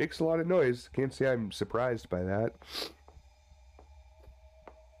 Makes a lot of noise. Can't say I'm surprised by that.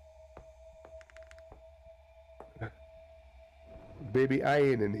 Baby, I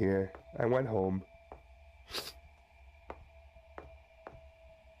ain't in here. I went home.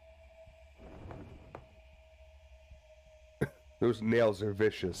 Those nails are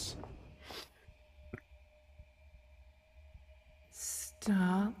vicious.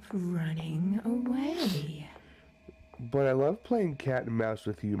 Stop running away. But I love playing cat and mouse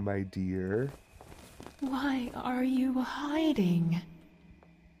with you, my dear. Why are you hiding?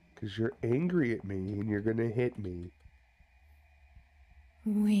 'Cause you're angry at me and you're gonna hit me.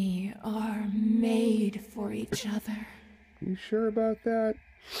 We are made for each other. You sure about that?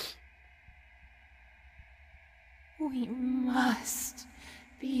 We must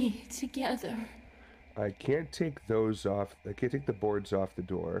be together. I can't take those off. I can't take the boards off the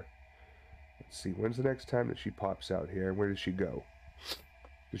door. Let's see, when's the next time that she pops out here? Where does she go?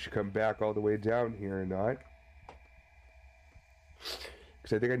 Does she come back all the way down here or not?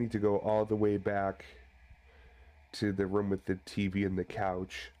 Because I think I need to go all the way back to the room with the TV and the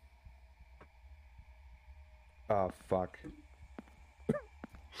couch. Oh, fuck. I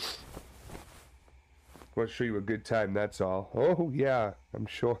want to show you a good time, that's all. Oh, yeah, I'm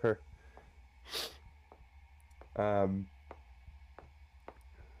sure. Alright,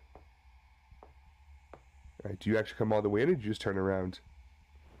 do you actually come all the way in or did you just turn around?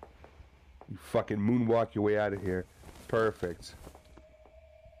 You fucking moonwalk your way out of here. Perfect.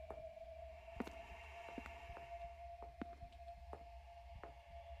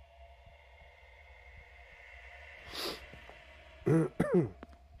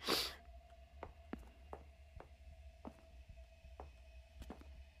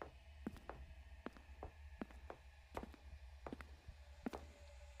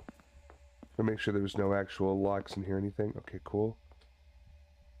 I'll make sure there was no actual locks in here or anything. Okay, cool.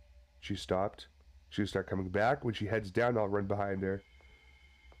 She stopped. She'll start coming back. When she heads down, I'll run behind her.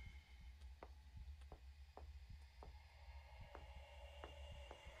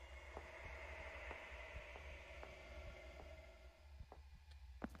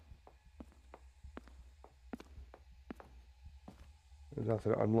 There's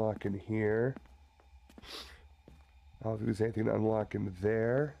nothing to unlock in here. I don't think there's anything to unlock in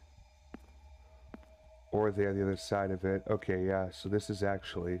there. Or there, the other side of it. Okay, yeah, so this is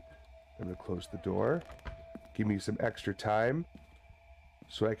actually... I'm going to close the door. Give me some extra time.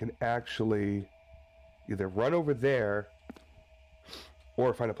 So I can actually either run over there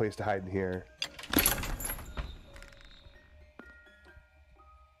or find a place to hide in here.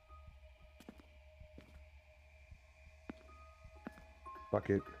 Fuck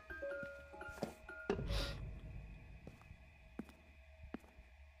it.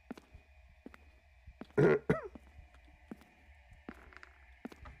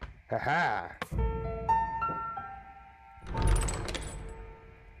 Haha!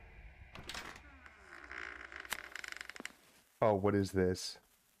 Oh, what is this?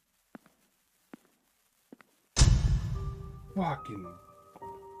 Fucking...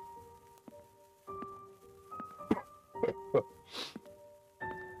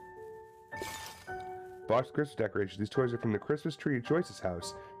 Boxed Christmas decorations. These toys are from the Christmas tree at Joyce's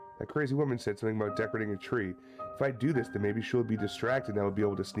house. That crazy woman said something about decorating a tree. If I do this, then maybe she'll be distracted and I will be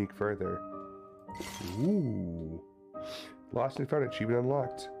able to sneak further. Ooh. Lost and found achievement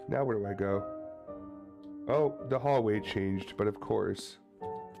unlocked. Now where do I go? Oh, the hallway changed, but of course.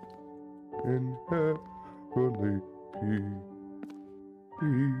 In heavenly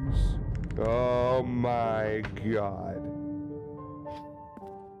peace. Oh my god.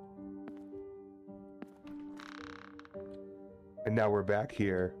 And now we're back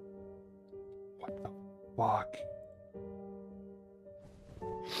here. What the fuck?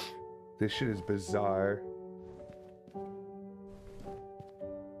 This shit is bizarre.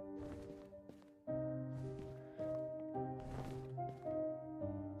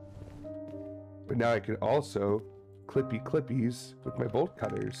 But now I can also clippy clippies with my bolt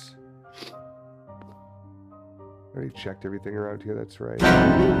cutters. I already checked everything around here, that's right.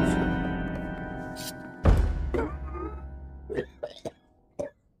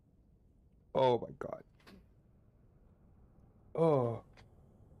 Oh my god. Oh.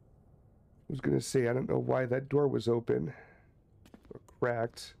 I was gonna say, I don't know why that door was open. Or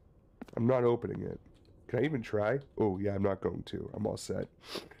cracked. I'm not opening it. Can I even try? Oh yeah, I'm not going to. I'm all set.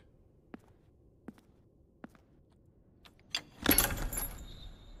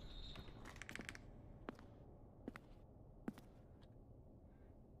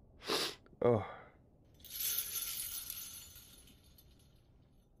 Oh.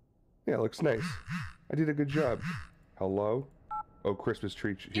 Yeah, it looks nice. I did a good job. Hello? Oh, Christmas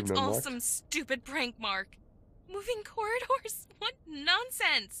tree It's even all unlocked? some stupid prank, Mark. Moving corridors? What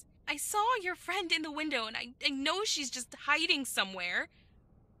nonsense! I saw your friend in the window and I know she's just hiding somewhere.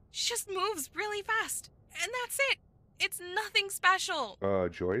 She just moves really fast. And that's it. It's nothing special.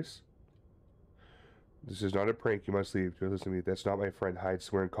 Joyce? This is not a prank. You must leave. Listen to me. That's not my friend. Hide,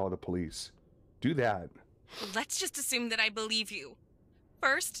 swear, and call the police. Do that. Let's just assume that I believe you.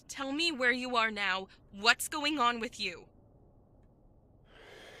 First, tell me where you are now. What's going on with you?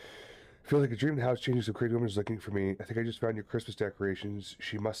 I feel like a dream. The house changing, so crazy woman is looking for me. I think I just found your Christmas decorations.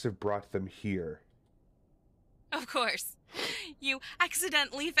 She must have brought them here. Of course. You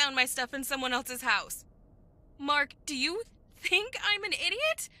accidentally found my stuff in someone else's house. Mark, do you think I'm an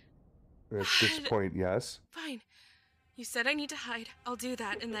idiot? At this point, yes. Fine. You said I need to hide. I'll do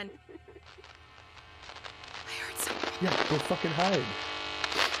that, and then... I heard something. Yeah, go fucking hide.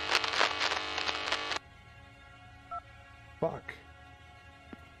 Fuck.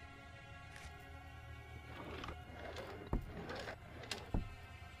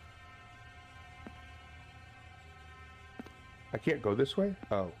 I can't go this way?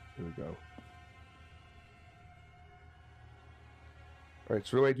 Oh, here we go. Alright,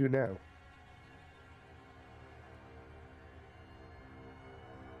 so what do I do now?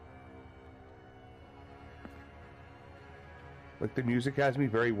 Like, the music has me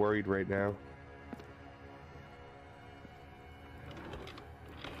very worried right now.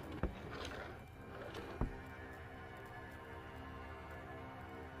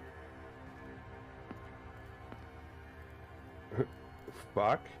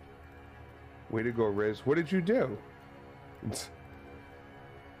 Fuck. Way to go, Riz. What did you do?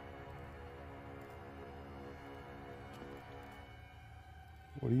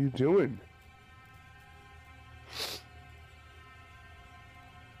 What are you doing?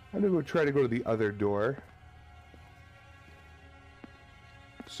 I'm gonna go try to go to the other door.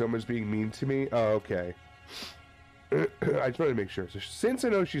 Someone's being mean to me? Oh, okay. I just wanted to make sure. So since I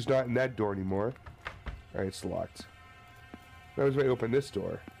know she's not in that door anymore... Alright, it's locked. That was when I open this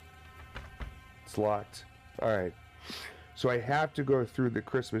door. It's locked. Alright. So I have to go through the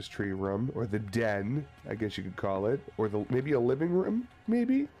Christmas tree room, or the den, I guess you could call it, or maybe a living room,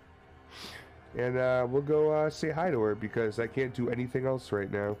 maybe? And we'll go say hi to her, because I can't do anything else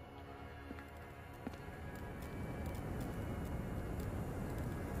right now.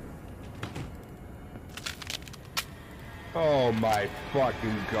 Oh my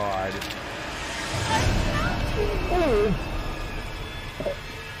fucking god. Oh!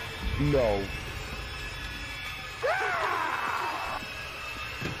 No.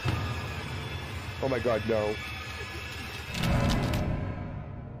 Oh my god, no.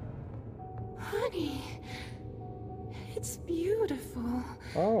 Honey, it's beautiful.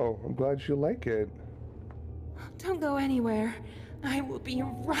 Oh, I'm glad you like it. Don't go anywhere. I will be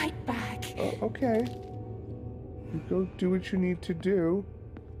right back. Oh, okay. You go do what you need to do.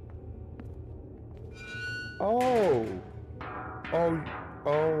 Oh.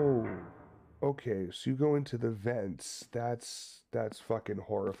 Oh. Okay, so you go into the vents. That's fucking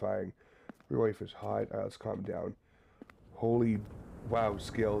horrifying. Your wife is hot. Alright, let's calm down. Holy wow,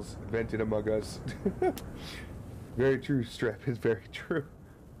 skills. Vented among us. Very true, Strep is very true.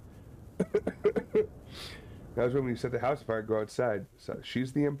 That was when we set the house fire and go outside. So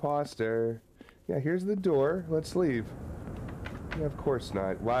she's the imposter. Yeah, here's the door. Let's leave. Yeah, of course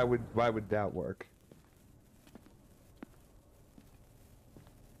not. Why would that work?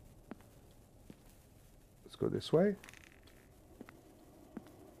 Let's go this way.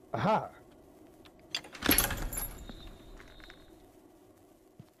 Aha!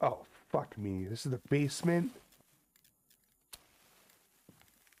 Oh, fuck me. This is the basement?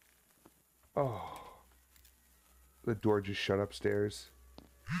 Oh. The door just shut upstairs.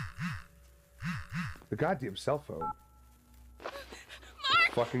 The goddamn cell phone.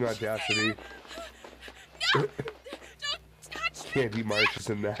 Mark, Fucking audacity. No! Don't touch me! Candy Marsh is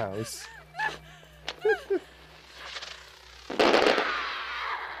in the house.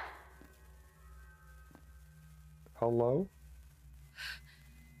 Hello?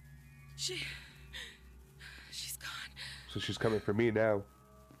 She's gone. So she's coming for me now.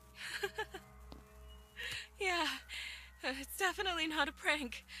 Yeah, it's definitely not a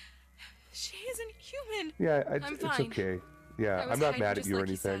prank. She isn't human. Yeah, I'm it's fine. okay. Yeah, I was I'm not hiding mad at just you or like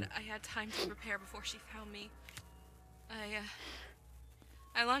anything. said. I had time to prepare before she found me.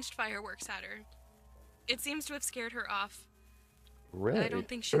 I launched fireworks at her. It seems to have scared her off. Really? I don't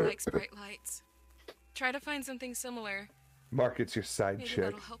think she likes bright lights. Try to find something similar. Mark, it's your side Maybe chick.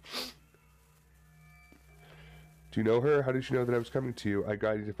 that'll help you. Do you know her? How did she know that I was coming to you? I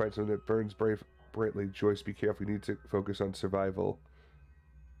got you to find something that burns brightly. Joyce, be careful. You need to focus on survival.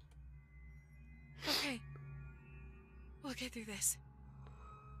 Okay. We'll get through this.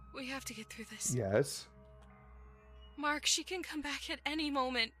 We have to get through this. Yes. Mark, she can come back at any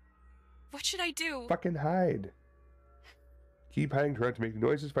moment. What should I do? Fucking hide. Keep hiding, try not to make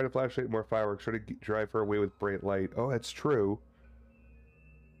noises, find a flashlight, more fireworks. Try to drive her away with bright light. Oh, that's true.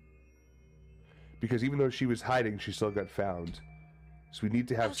 Because even though she was hiding, she still got found. So we need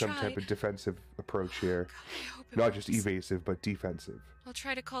to have I'll some try. type of defensive approach here. God, I hope it Not works. just evasive, but defensive. I'll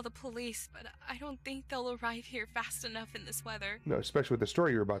try to call the police, but I don't think they'll arrive here fast enough in this weather. No, especially with the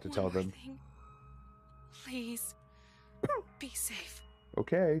story you're about to tell One more them. thing. Please. Be safe.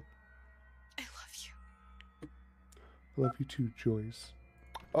 Okay. I love you. I love you too, Joyce.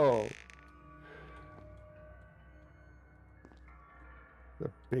 Oh.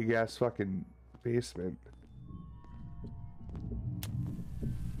 The big ass fucking basement.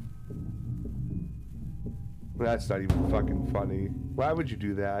 That's not even fucking funny. Why would you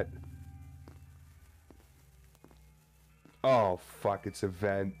do that? Oh, fuck, it's a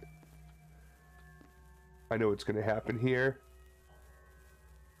vent. I know what's gonna happen here.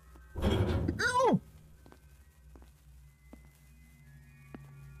 Ew!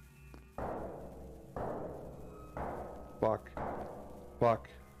 Fuck. Fuck.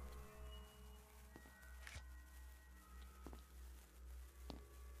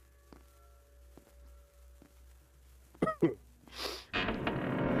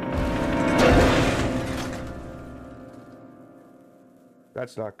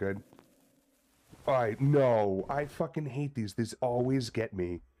 That's not good. No, I fucking hate these. These always get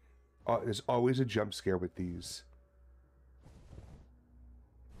me. There's always a jump scare with these.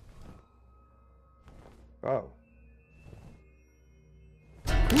 Oh.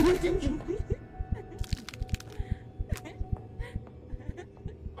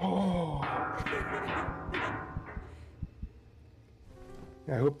 Oh.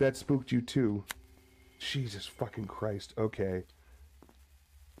 I hope that spooked you too. Jesus fucking Christ. Okay.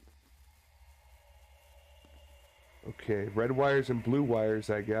 Okay, red wires and blue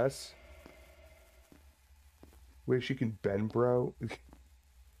wires, I guess. Way she can bend, bro.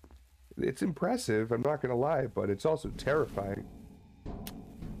 It's impressive, I'm not gonna lie, but it's also terrifying.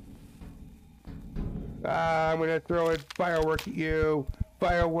 Ah, I'm gonna throw a firework at you.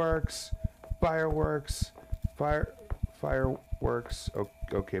 Fireworks. Fireworks. Fireworks. Oh,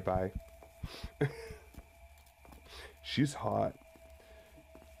 okay, bye. She's hot.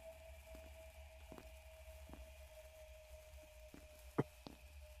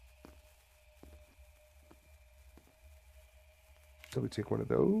 So we take one of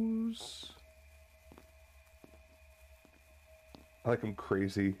those. I like them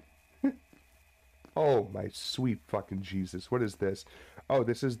crazy. Oh, my sweet fucking Jesus. What is this? Oh,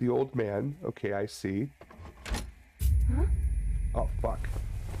 this is the old man. Okay, I see. Huh? Oh, fuck.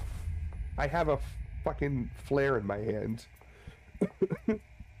 I have a fucking flare in my hand.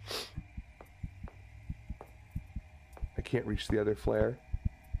 I can't reach the other flare.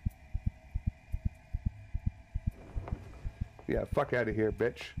 Yeah, fuck out of here,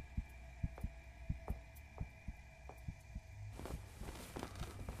 bitch.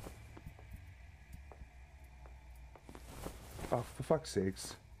 Oh, for fuck's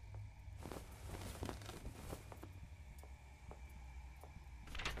sakes.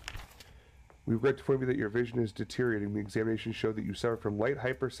 We regret to inform you that your vision is deteriorating. The examination showed that you suffer from light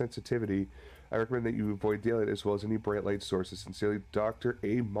hypersensitivity. I recommend that you avoid daylight as well as any bright light sources. Sincerely, Dr.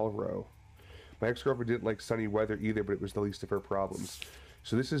 A. Mulrow. My ex-girlfriend didn't like sunny weather either, but it was the least of her problems.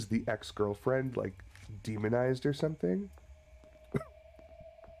 So this is the ex-girlfriend, like, demonized or something?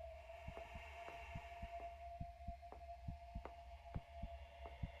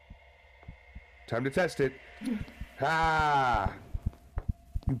 Time to test it. Ah!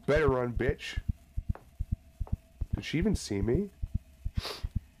 You better run, bitch. Did she even see me?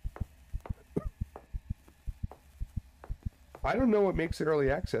 I don't know what makes it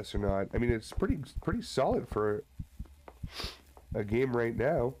early access or not. I mean, it's pretty solid for a game right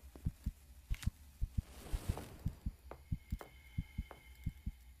now.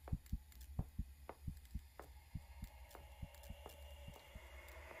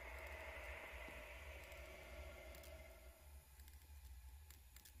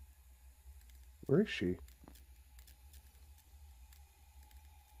 Where is she?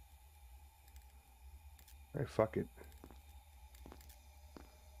 Alright, fuck it.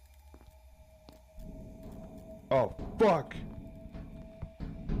 Oh, fuck!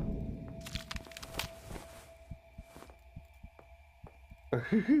 I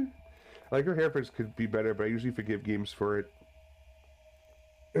like her haircuts could be better, but I usually forgive games for it.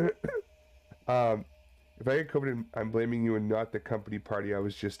 If I get COVID, I'm blaming you and not the company party I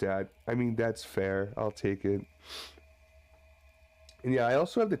was just at. I mean, that's fair. I'll take it. And yeah, I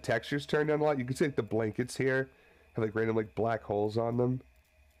also have the textures turned on a lot. You can see like the blankets here have like random like black holes on them.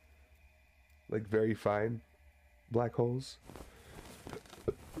 Like very fine black holes.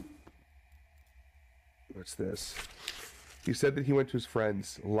 What's this? He said that he went to his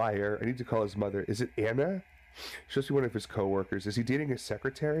friend's. Liar. I need to call his mother. Is it Anna? She must be one of his co-workers. Is he dating his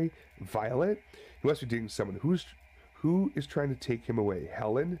secretary? Violet? He must be dating someone. Who is trying to take him away?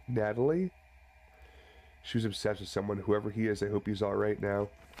 Helen? Natalie? She was obsessed with someone. Whoever he is, I hope he's alright now.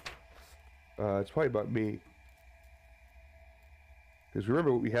 It's probably about me. Because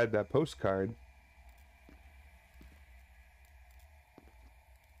remember we had that postcard.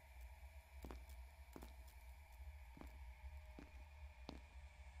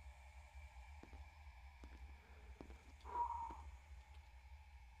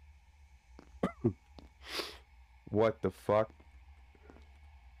 What the fuck?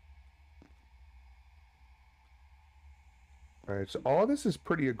 Alright, so all this is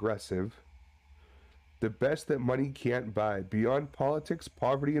pretty aggressive. The best that money can't buy. Beyond Politics,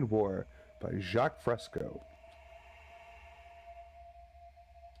 Poverty, and War by Jacques Fresco.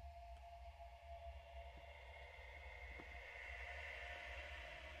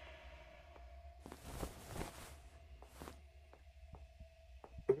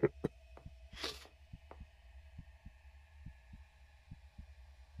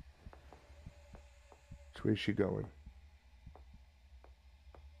 Which way is she going?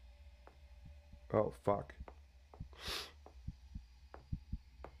 Oh, fuck.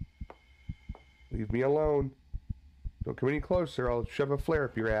 Leave me alone. Don't come any closer, I'll shove a flare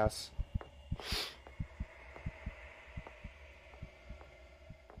up your ass.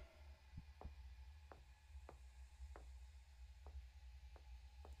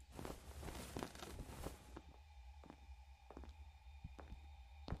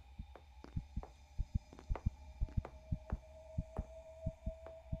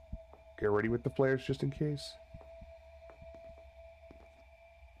 Get ready with the flares just in case.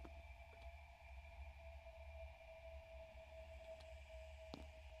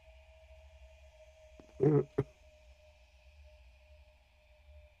 It's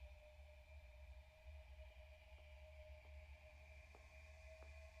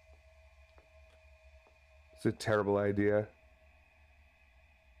a terrible idea.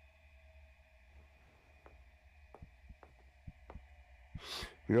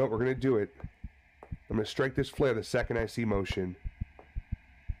 You know what? We're going to do it. I'm going to strike this flare the second I see motion.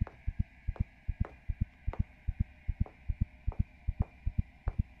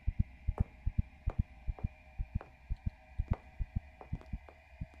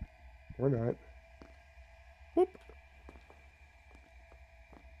 Or not. Whoop.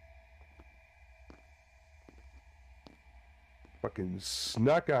 Fucking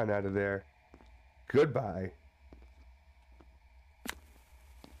snuck on out of there. Goodbye.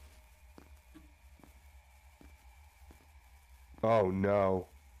 Oh no.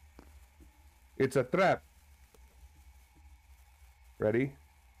 It's a trap. Ready?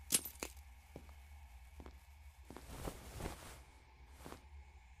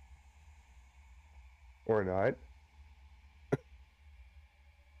 Or not.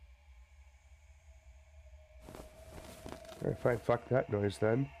 Alright, fine. Fuck that noise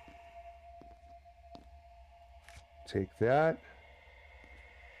then. Take that.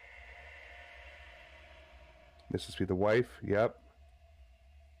 This must be the wife. Yep.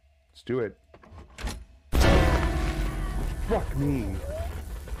 Let's do it. Fuck me.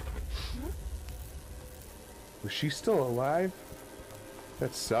 Was she still alive?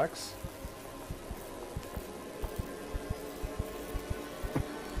 That sucks.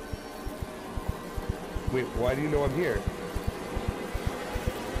 Wait, why do you know I'm here?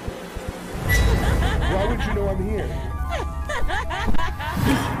 Why would you know I'm here?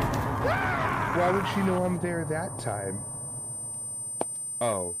 Why would she know I'm there that time?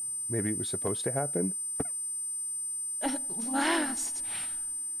 Oh, maybe it was supposed to happen? At last.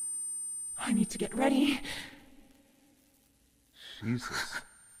 I need to get ready. Jesus.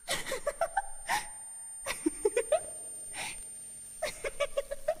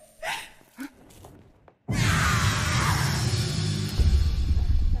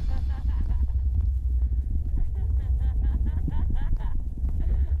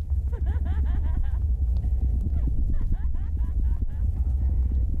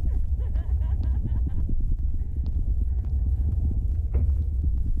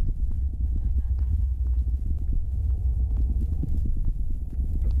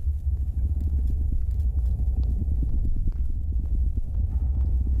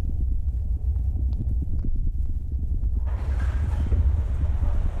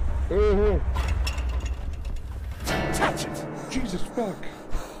 Touch it! Jesus fuck!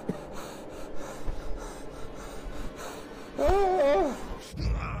 Ah!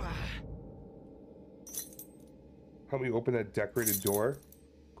 Help me open that decorated door.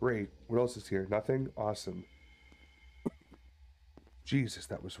 Great. What else is here? Nothing? Awesome. Jesus,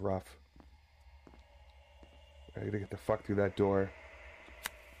 that was rough. I gotta get the fuck through that door.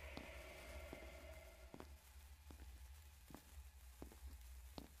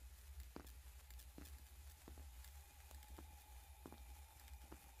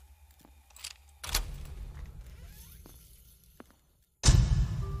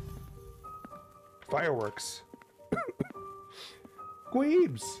 Fireworks.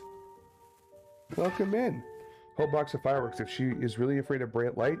 Queebs! Welcome in. Whole box of fireworks. If she is really afraid of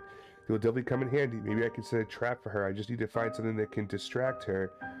bright light, they will definitely come in handy. Maybe I can set a trap for her. I just need to find something that can distract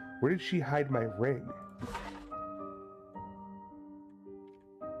her. Where did she hide my ring?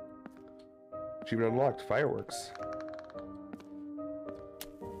 Achievement unlocked. Fireworks.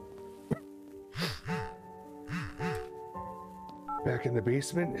 Back in the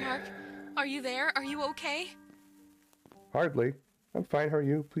basement. Mark, are you there? Are you okay? Hardly. I'm fine. How are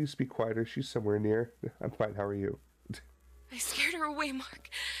you? Please be quieter. She's somewhere near. I'm fine. How are you? I scared her away, Mark.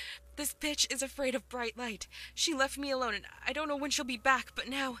 This bitch is afraid of bright light. She left me alone, and I don't know when she'll be back, but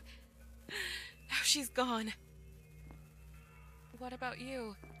now she's gone. What about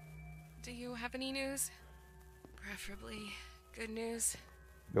you? Do you have any news? Preferably good news.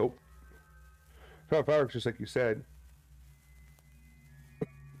 Nope. Found fireworks just like you said.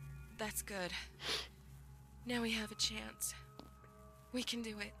 That's good. Now we have a chance. We can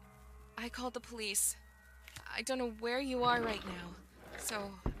do it. I called the police. I don't know where you are right now,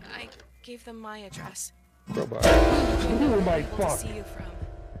 so I gave them my address. Robot. Oh my Able to fuck. see you from.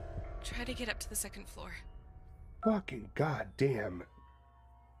 Try to get up to the second floor. Fucking goddamn.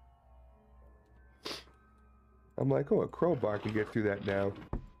 I'm like, oh, a crowbar can get through that now.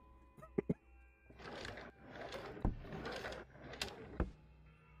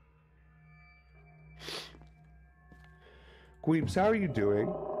 Queeps, how are you doing?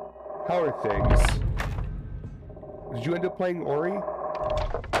 How are things? Did you end up playing Ori?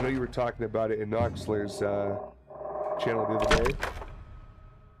 I know you were talking about it in Noxler's channel the other day.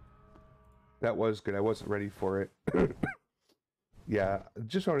 That was good. I wasn't ready for it. Yeah,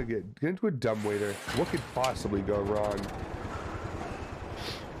 just want to get into a dumbwaiter. What could possibly go wrong?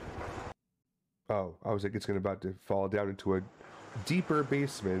 Oh, I was like, it's about to fall down into a deeper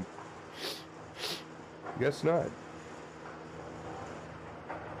basement. Guess not.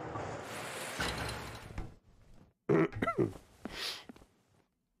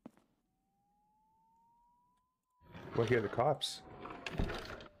 Well, here are the cops.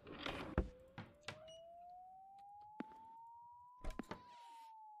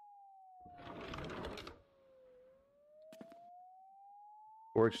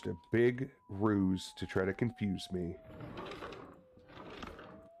 Or just a big ruse to try to confuse me.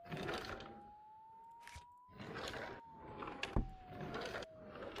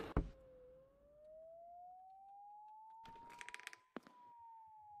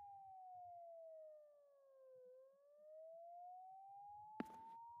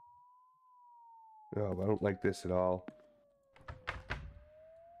 Oh, I don't like this at all. I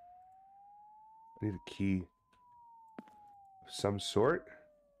need a key of some sort.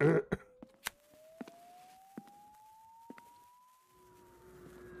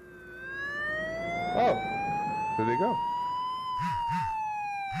 Oh, there they go.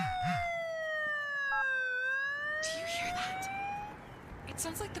 Do you hear that? It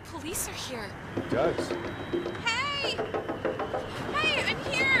sounds like the police are here. It does. Hey! Hey,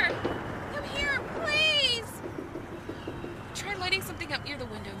 I'm here! Come here, please! Try lighting something up near the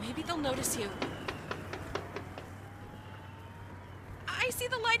window. Maybe they'll notice you. I see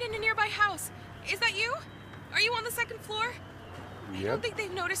the light in a nearby house. Is that you? Are you on the second floor? I don't think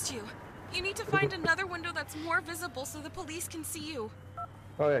they've noticed you. You need to find another window that's more visible so the police can see you.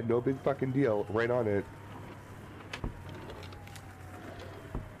 Oh yeah, no big fucking deal. Right on it.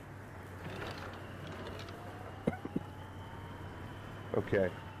 Okay.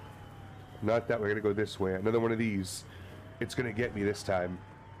 Not that, we're gonna go this way. Another one of these. It's gonna get me this time.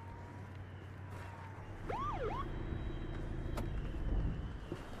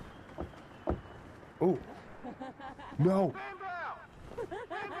 Oh. No.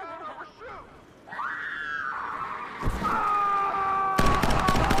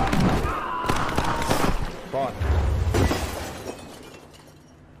 Fuck.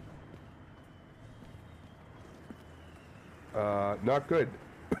 Not good.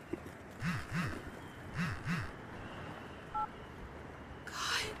 God.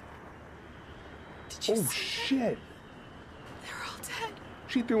 Did you see shit. They're all dead.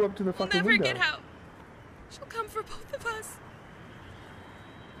 She threw up to the We'll fucking never window. get out. She'll come for both of us.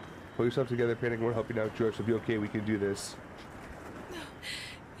 Pull yourself together, panic won't help you now, George. It'll be okay, we can do this. No,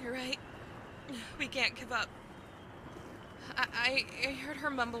 you're right. We can't give up. I heard her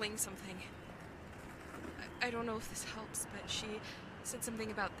mumbling something. I don't know if this helps, but she said something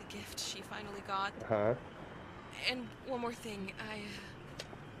about the gift she finally got. Huh? And one more thing,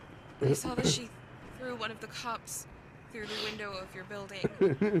 I saw that she threw one of the cops through the window of your building.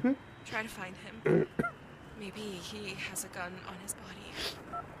 Try to find him. Maybe he has a gun on his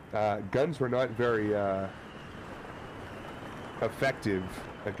body. Guns were not very effective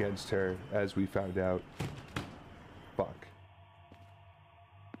against her, as we found out. Fuck.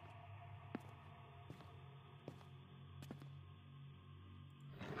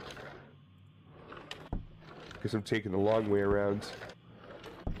 Guess I'm taking the long way around.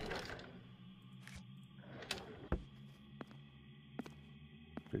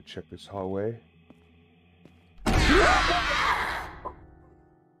 Gonna check this hallway.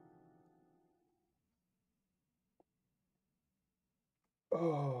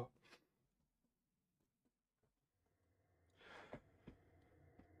 Oh.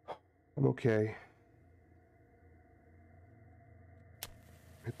 I'm okay.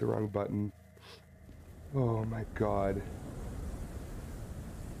 Hit the wrong button. Oh my god.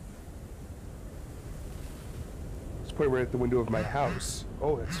 It's pointing right at the window of my house.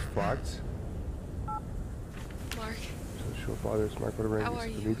 Oh, that's fucked. Mark. So show fathers, Mark, whatever. How are For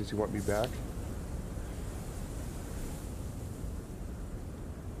you? me, does he want me back?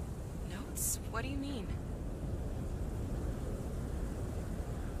 Notes? What do you mean?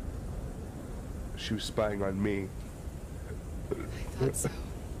 She was spying on me. I thought so.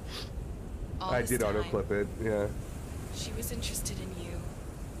 All I this did time, autoclip it, yeah. She was interested in you,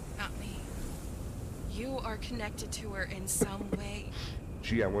 not me. You are connected to her in some way.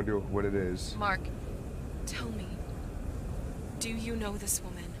 Gee, I wonder what it is. Mark, tell me. Do you know this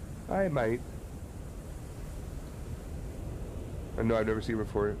woman? I might. No, I've never seen her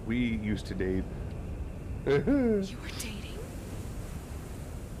before. We used to date. You were dating?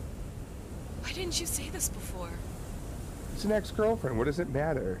 Why didn't you say this before? It's an ex-girlfriend. What does it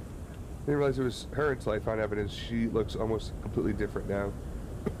matter? I didn't realize it was her until I found evidence. She looks almost completely different now.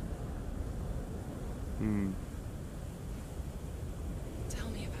 Tell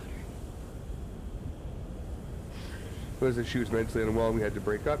me about her. It was that she was mentally unwell and we had to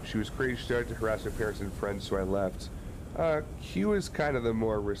break up. She was crazy. She started to harass her parents and friends, so I left. Q is kind of the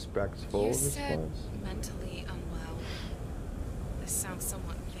more respectful You said response. mentally unwell. This sounds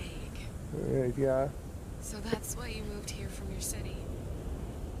somewhat vague. Yeah. So that's why you moved here from your city.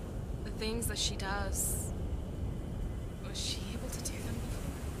 The things that she does, was she able to do them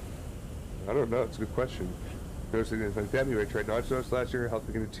before? I don't know. It's a good question. Noticing things like that, maybe I tried not to notice last year. Health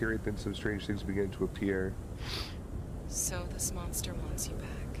began to deteriorate, then some strange things began to appear. So this monster wants you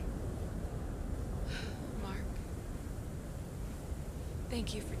back. Mark,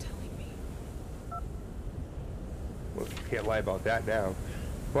 thank you for telling me. Well, can't lie about that now.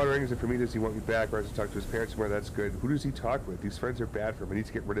 Phone rings, and for me, does he want me back, or does he talk to his parents more? That's good. Who does he talk with? These friends are bad for him. I need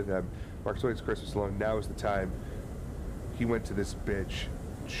to get rid of them. Mark's always Christmas alone. Now is the time. He went to this bitch,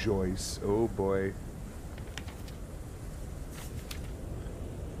 Joyce. Oh boy.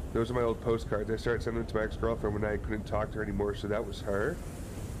 Those are my old postcards. I started sending them to my ex-girlfriend when I couldn't talk to her anymore, so that was her.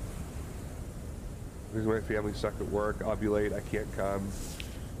 Because my family stuck at work. I'll be late. I can't come.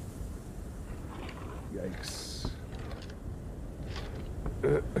 Yikes.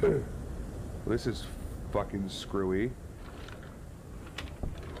 This is fucking screwy.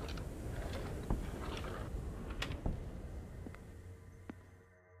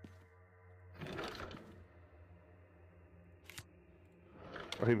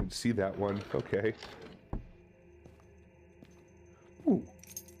 I didn't even see that one. Okay. Ooh.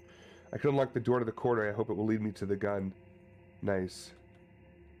 I can unlock the door to the corner. I hope it will lead me to the gun. Nice.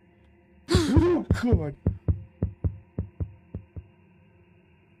 Oh, God.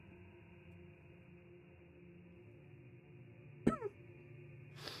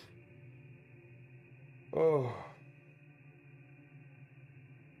 Oh.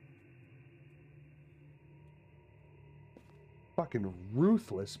 Fucking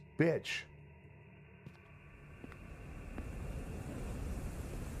ruthless bitch.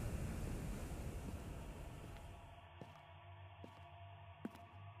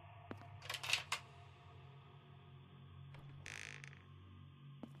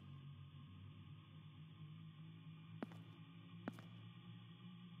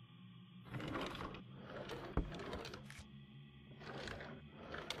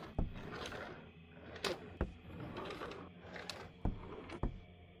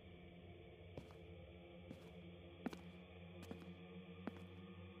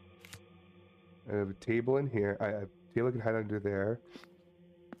 I have a table in here. A table can hide under there.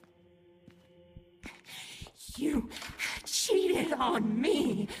 You cheated on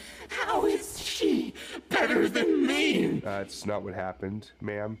me. How is she better than me? That's not what happened,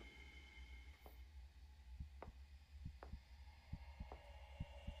 ma'am.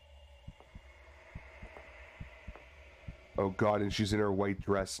 Oh God, and she's in her white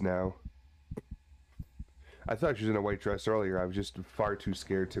dress now. I thought she was in a white dress earlier. I was just far too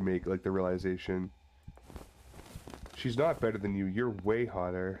scared to make, like, the realization. She's not better than you. You're way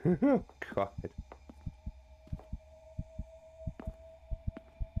hotter. Oh, God.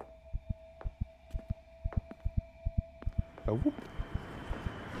 Oh, whoop.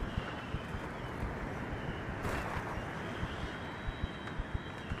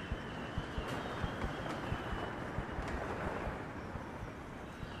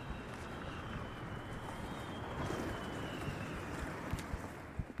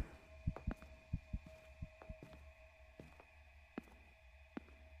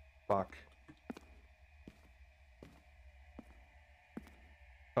 Fuck.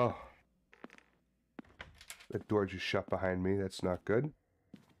 Oh. The door just shut behind me. That's not good.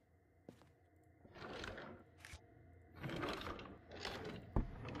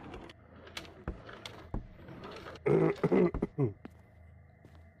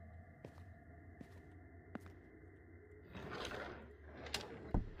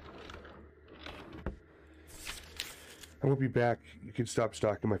 I won't be back. You can stop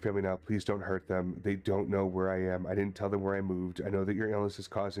stalking my family now. Please don't hurt them. They don't know where I am. I didn't tell them where I moved. I know that your illness is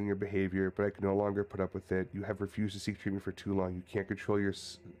causing your behavior, but I can no longer put up with it. You have refused to seek treatment for too long. You can't control your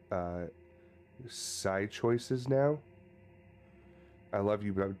side choices now. I love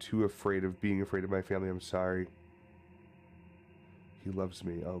you, but I'm too afraid of being afraid of my family. I'm sorry. He loves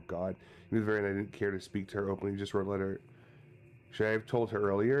me. Oh, God. He was very and I didn't care to speak to her openly. He just wrote a letter. Should I have told her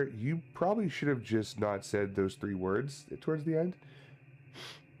earlier? You probably should have just not said those 3 words towards the end.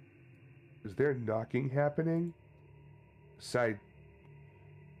 Is there knocking happening? Side...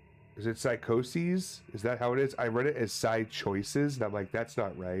 Is it psychoses? Is that how it is? I read it as side choices, and I'm like, that's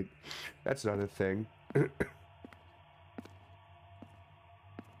not right. That's not a thing.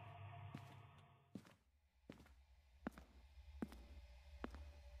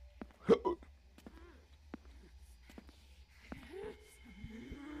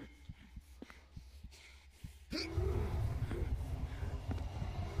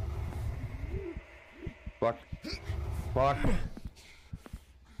 Fuck. Fuck.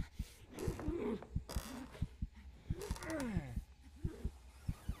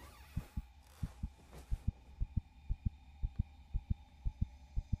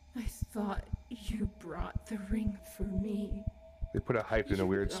 I thought you brought the ring for me. They put a hype in a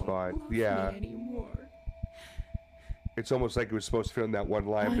weird spot. Love Yeah. me anymore. It's almost like it was supposed to fit in that one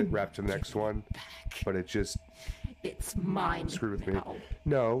line, but it wrapped to the next one. But it just It's mine screwed with me. now.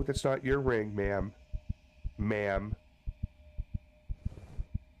 No, that's not your ring, ma'am. Ma'am.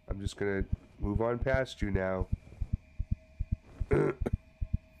 I'm just gonna move on past you now.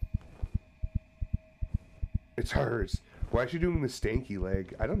 It's hers. Why is she doing the stanky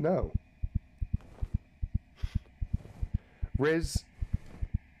leg? I don't know. Riz,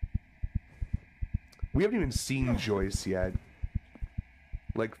 we haven't even seen Joyce yet.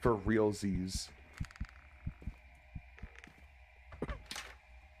 Like, for realsies.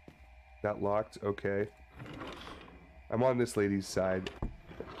 That locked? Okay. I'm on this lady's side.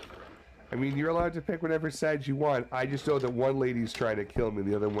 I mean, you're allowed to pick whatever side you want. I just know that one lady's trying to kill me,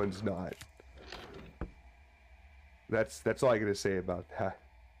 the other one's not. That's all I gotta say about that.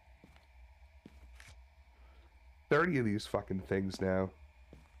 30 of these fucking things now.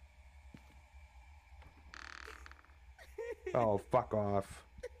 Oh, fuck off.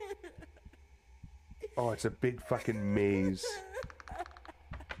 Oh, it's a big fucking maze.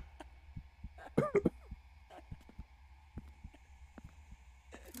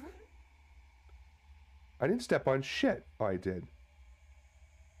 I didn't step on shit. Oh, I did.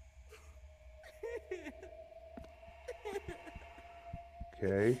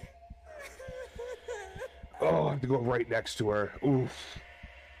 Okay. Oh, I have to go right next to her. Oof.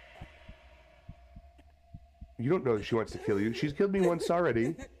 You don't know that she wants to kill you. She's killed me once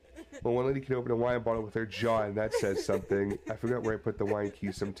already. Well, one lady can open a wine bottle with her jaw, and that says something. I forgot where I put the wine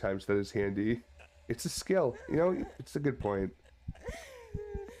key sometimes. That is handy. It's a skill. You know, it's a good point.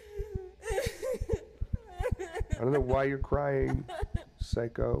 I don't know why you're crying,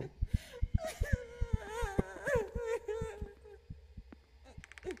 psycho.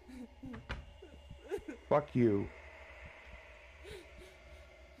 Fuck you.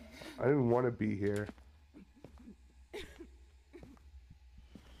 I didn't want to be here.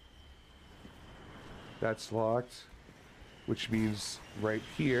 That's locked, which means right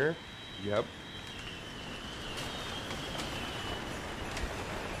here. Yep.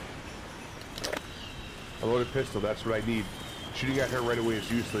 A loaded pistol, that's what I need. Shooting at her right away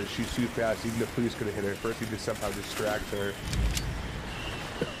is useless. She's too fast, even the police could have hit her. First, you need to somehow distract her.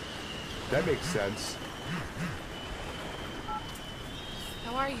 That makes sense.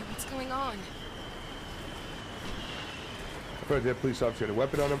 How are you? What's going on? I found a dead police officer and a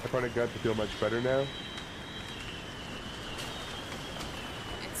weapon on him. I found a gun to feel much better now.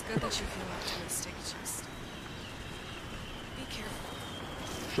 It's good that you feel optimistic. Just be careful.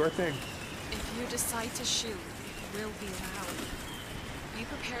 Sure thing. If you decide to shoot, it will be loud. Be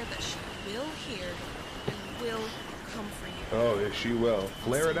prepared that she will hear and will come for you. Oh, yes, she will.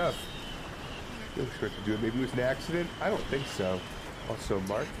 Flare it up. You expect to do it. Maybe it was an accident? I don't think so. Also,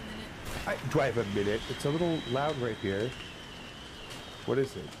 Mark. Do I have a minute? It's a little loud right here. What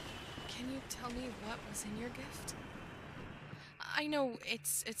is it? Can you tell me what was in your gift? I know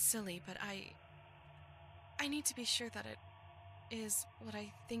it's silly, but I need to be sure that it is what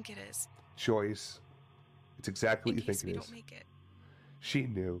I think it is. Joyce. It's exactly what you think it is. In case we don't make it. She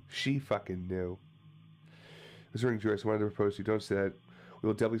knew. She fucking knew. This ring, Joyce, I wanted to propose to you. Don't say that. We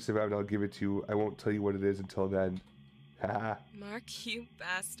will definitely survive and I'll give it to you. I won't tell you what it is until then. Haha. Mark, you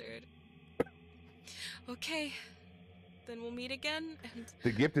bastard. Okay. Then we'll meet again and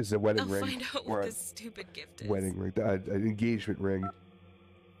The gift is a wedding ring. I'll find out or what a this stupid gift is. wedding ring. An engagement ring.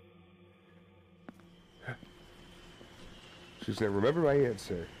 She's gonna remember my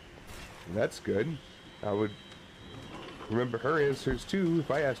answer. That's good. I would remember her answers too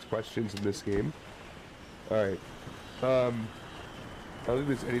if I asked questions in this game. Alright. I don't think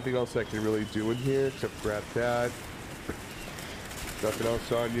there's anything else I can really do in here except grab that. Nothing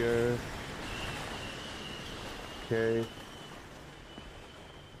else on you. Okay.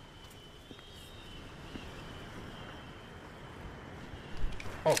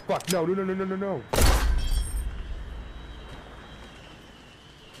 Oh, fuck, no, no, no, no, no, no, no.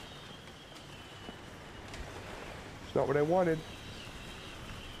 It's not what I wanted.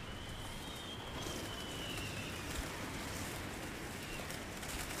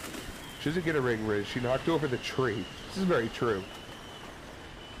 She doesn't get a ring, Riz. She knocked over the tree. This is very true.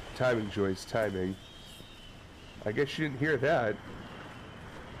 Timing, Joyce, timing. I guess she didn't hear that.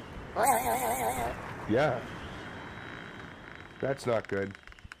 Yeah. That's not good.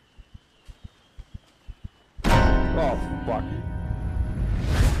 Oh, fuck.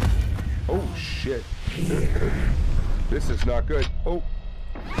 Oh, shit. This is not good. Oh.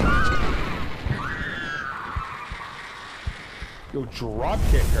 Yo, drop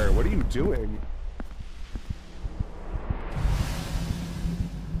kick her. What are you doing?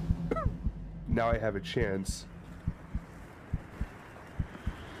 Now I have a chance.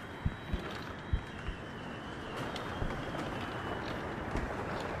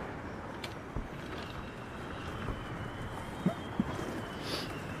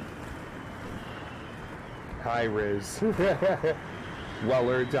 Hi, Riz.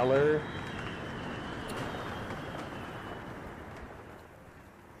 Weller, Deller.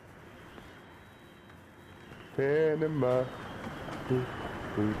 Panama.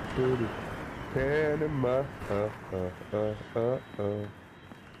 Panama.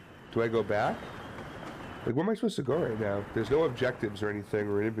 Do I go back? Like, where am I supposed to go right now? There's no objectives or anything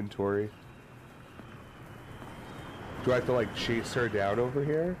or inventory. Do I have to, like, chase her down over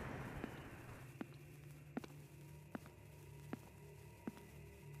here?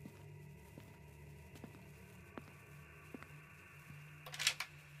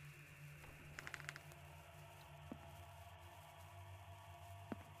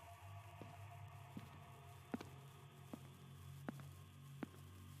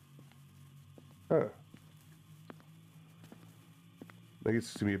 Huh. I guess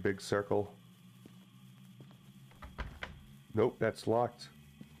it's gonna be a big circle. Nope, that's locked.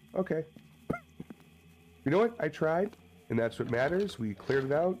 Okay. You know what? I tried, and that's what matters. We cleared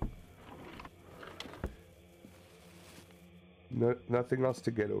it out. No, nothing else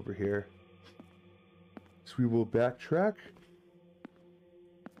to get over here. So we will backtrack.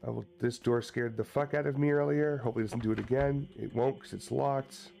 This door scared the fuck out of me earlier. Hopefully it doesn't do it again. It won't because it's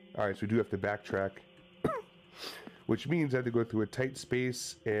locked. Alright, so we do have to backtrack. Which means I have to go through a tight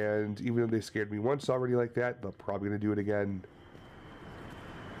space, and even though they scared me once already like that, they're probably going to do it again.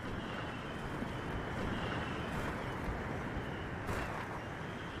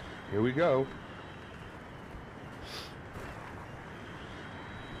 Here we go.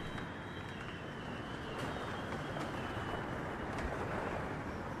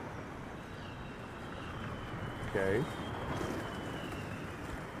 Okay.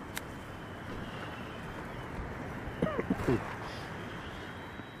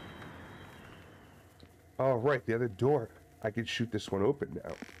 Oh, right, the other door. I can shoot this one open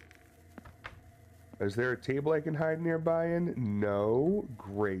now. Is there a table I can hide nearby in? No.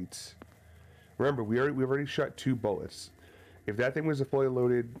 Great. Remember, we've already shot 2 bullets. If that thing was a fully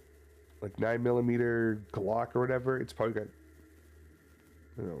loaded, like 9mm Glock or whatever, it's probably got,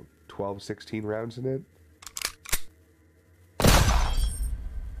 I don't know, 12, 16 rounds in it.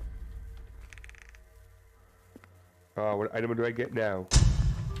 Oh, what item do I get now?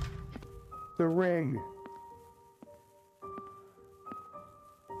 The ring.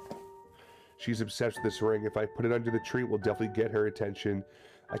 She's obsessed with this ring. If I put it under the tree, it will definitely get her attention.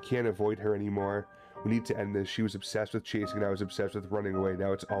 I can't avoid her anymore. We need to end this. She was obsessed with chasing, and I was obsessed with running away.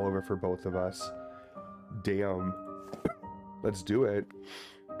 Now it's all over for both of us. Damn. Let's do it.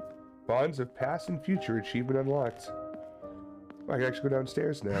 Bonds of past and future achievement unlocked. I can actually go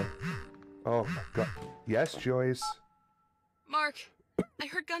downstairs now. Oh my god. Yes, Joyce. Mark, I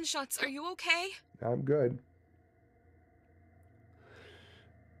heard gunshots. Are you okay? I'm good.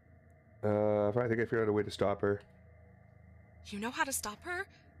 I think I figured out a way to stop her. You know how to stop her?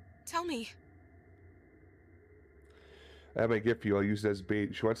 Tell me. I have my gift for you. I'll use it as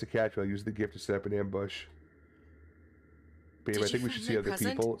bait. If she wants to catch you, I'll use the gift to set up an ambush. Babe, I think we should see other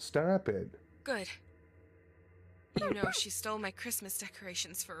people. Stop it. Good. You know, she stole my Christmas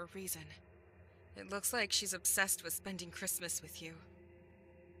decorations for a reason. It looks like she's obsessed with spending Christmas with you.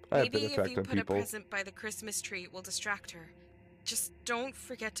 Maybe if you put a present by the Christmas tree, it will distract her. Just don't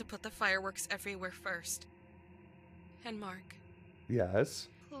forget to put the fireworks everywhere first. And Mark. Yes?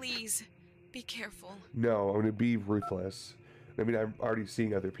 Please, be careful. No, I'm going to be ruthless. I mean, I'm already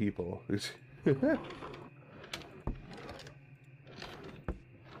seeing other people.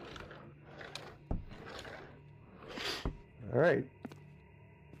 Alright.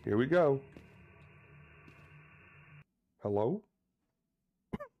 Here we go. Hello?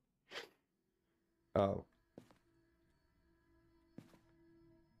 Oh.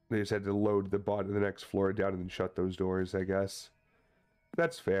 They just had to load the bot to the next floor down and then shut those doors, I guess.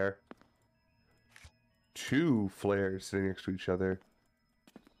 That's fair. 2 flares sitting next to each other.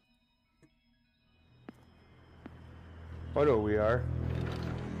 Oh no, we are.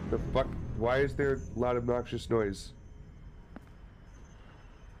 The fuck? Why is there loud obnoxious noise?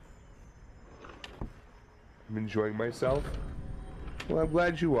 I'm enjoying myself? Well, I'm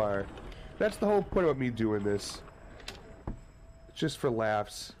glad you are. That's the whole point about me doing this. It's just for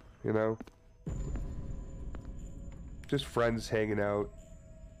laughs, you know? Just friends hanging out.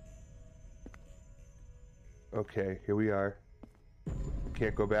 Okay, here we are.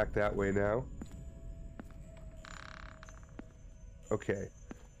 Can't go back that way now. Okay.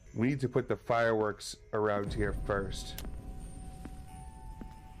 We need to put the fireworks around here first.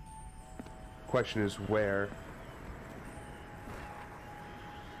 Question is where?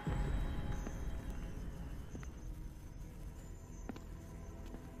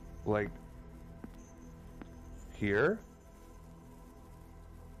 Like here?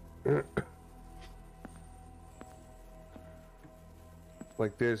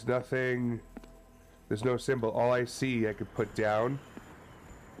 Like there's nothing, there's no symbol. All I see I could put down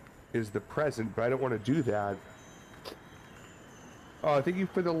is the present, but I don't want to do that. Oh, thank you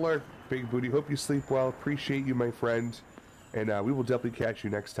for the alert, Big Booty. Hope you sleep well. Appreciate you, my friend. And we will definitely catch you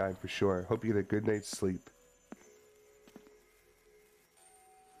next time for sure. Hope you get a good night's sleep.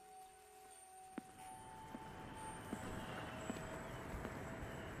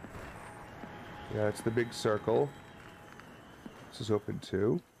 Yeah, it's the big circle. This is open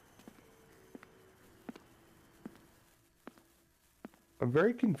too. I'm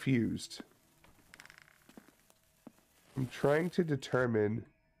very confused. I'm trying to determine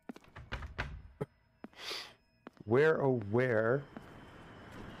where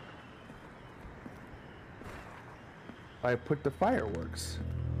I put the fireworks.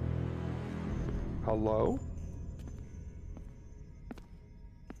 Hello?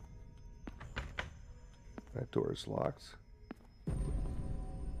 That door is locked.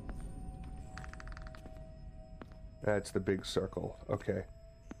 That's the big circle. Okay.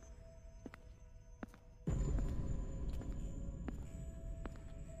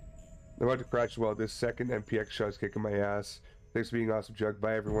 I'm about to crash as well. This second MPX shot is kicking my ass. Thanks for being awesome, Jugg.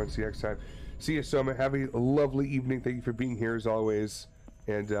 Bye, everyone. See you next time. See you, Soma. Have a lovely evening. Thank you for being here as always.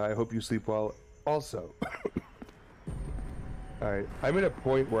 And I hope you sleep well also. Alright. I'm at a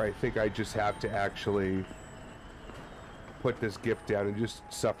point where I think I just have to actually put this gift down and just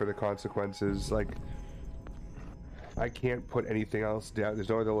suffer the consequences. Like, I can't put anything else down. There's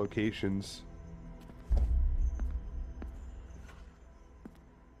no other locations.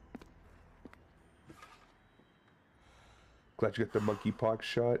 Glad you got the monkeypox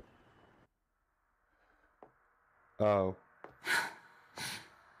shot. Oh.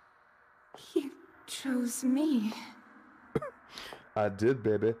 You chose me. I did,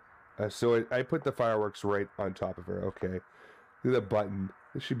 baby. So I put the fireworks right on top of her. Okay. Look at the button.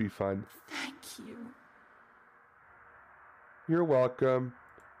 This should be fun. Thank you. You're welcome.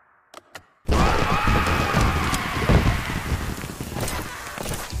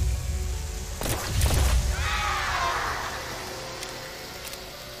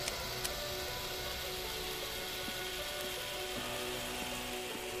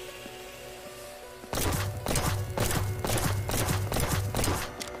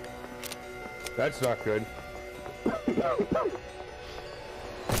 That's not good.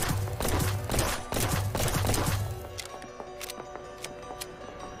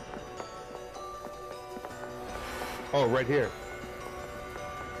 Oh, right here.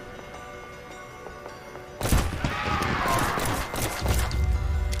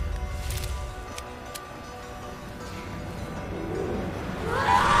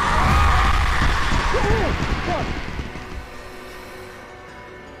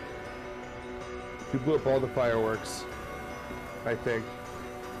 You blew up all the fireworks, I think.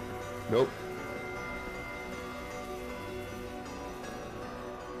 Nope.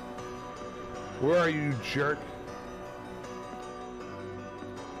 Where are you, jerk?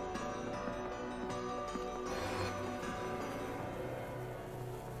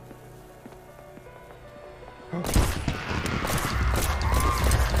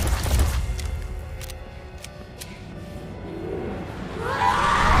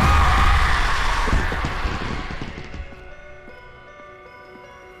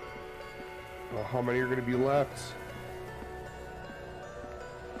 How many are going to be left?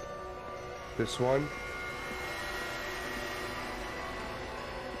 This one.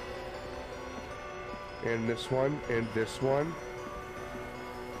 And this one. And this one.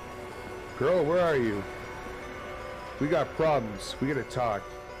 Girl, where are you? We got problems. We gotta talk.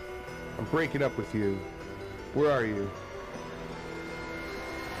 I'm breaking up with you. Where are you?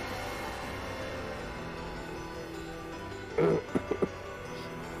 Oh,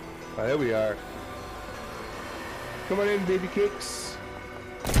 there we are. Come on in, baby cakes.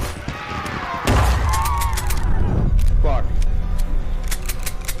 Fuck.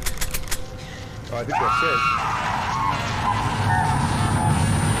 Oh, I think that's it.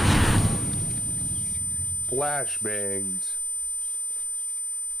 Flashbanged.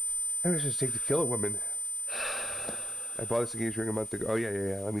 I was just take the kill a woman. I bought this engagement ring a month ago. Oh,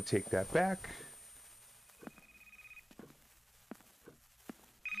 yeah. Let me take that back.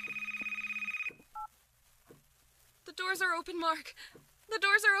 The doors are open, Mark. The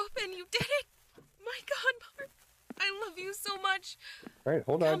doors are open. You did it. My God, Mark. I love you so much. All right,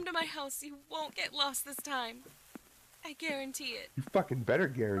 hold on. Come to my house. You won't get lost this time. I guarantee it. You fucking better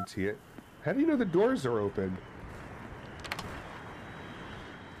guarantee it. How do you know the doors are open?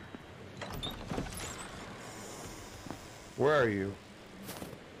 Where are you?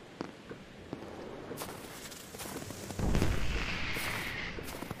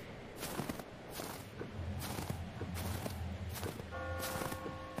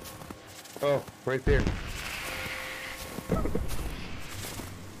 Oh, right there.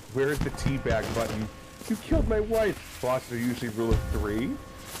 Where's the teabag button? You killed my wife. Bosses are usually rule of 3.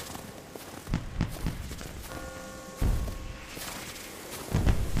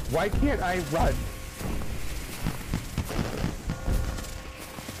 Why can't I run?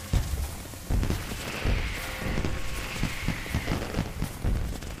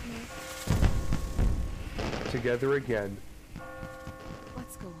 Together again.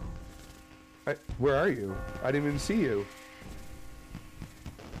 Let's go home. Where are you? I didn't even see you.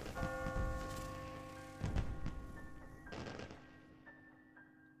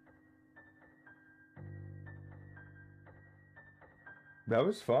 That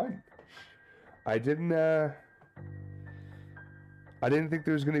was fun. I didn't think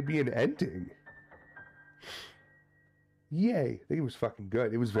there was going to be an ending. Yay. I think it was fucking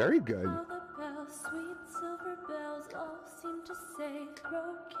good. It was very good. All the bells, sweet silver bells, all seem to say,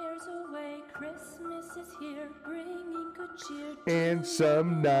 throw cares away, Christmas is here, bringing good cheer. And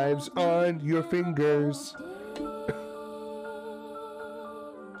some knives on your fingers.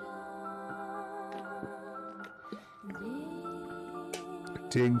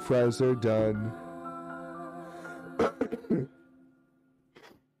 Ting fries are done.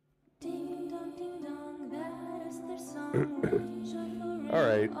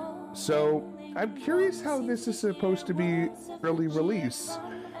 Alright, so I'm curious how this is supposed to be early release.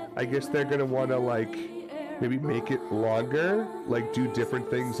 I guess they're gonna wanna like maybe make it longer, like do different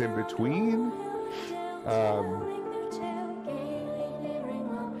things in between.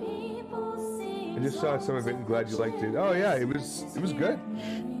 I just saw some of it and glad you liked it. Oh yeah, it was good.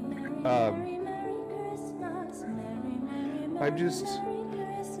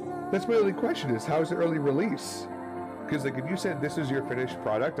 That's my only question is, how is it early release? Because like if you said this is your finished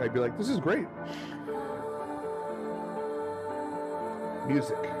product, I'd be like, this is great.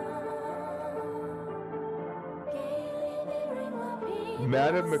 Music.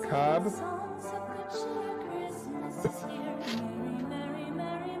 Madame Macabre.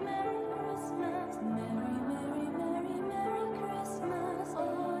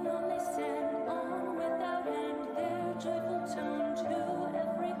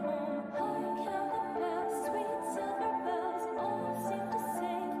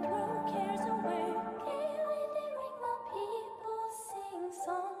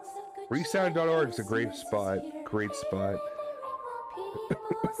 Resound.org is a great spot. Great spot.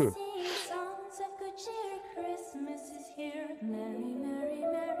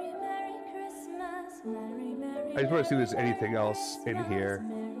 I just want to see if there's anything else in here.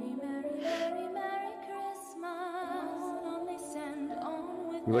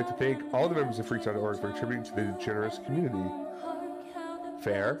 We'd like to thank all the members of Freaks.org for contributing to the generous community.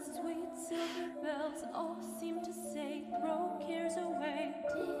 Fair.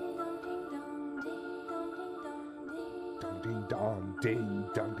 Ding dong, ding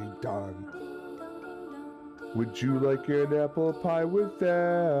dong, ding dong. Would you like an apple pie with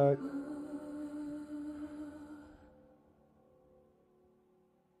that?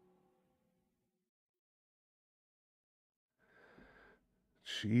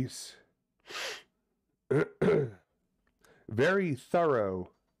 Jeez. Very thorough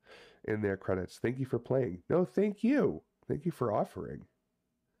in their credits. Thank you for playing. No, thank you. Thank you for offering.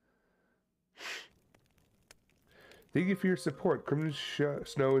 Thank you for your support. Crimson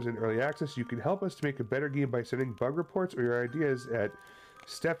Snow is in early access. You can help us to make a better game by sending bug reports or your ideas at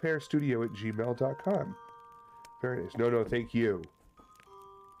stephhairstudio@gmail.com. Very nice. No, thank you.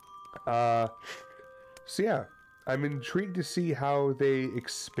 So yeah, I'm intrigued to see how they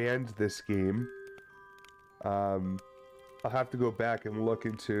expand this game. I'll have to go back and look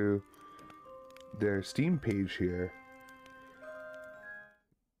into their Steam page here.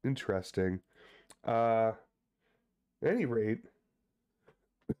 Interesting. At any rate,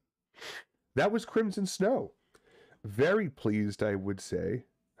 that was Crimson Snow. Very pleased, I would say.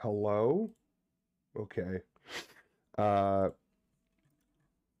 Hello? Okay. Let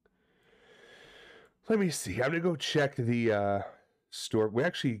me see. I'm gonna go check the store. We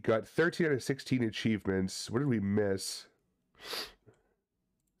actually got 13 out of 16 achievements. What did we miss?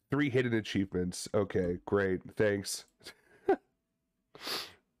 3 hidden achievements. Okay, great. Thanks.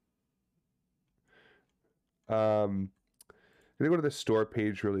 I'm gonna go to the store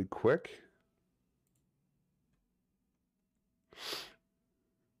page really quick.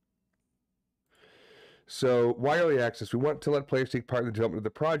 So, why early access? We want to let players take part in the development of the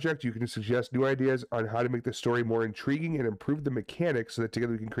project. You can suggest new ideas on how to make the story more intriguing and improve the mechanics so that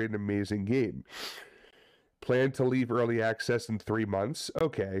together we can create an amazing game. Plan to leave early access in 3 months.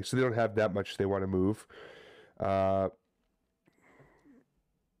 Okay, so they don't have that much they want to move. God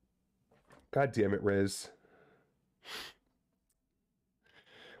damn it, Riz.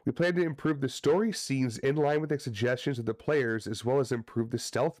 We plan to improve the story scenes in line with the suggestions of the players, as well as improve the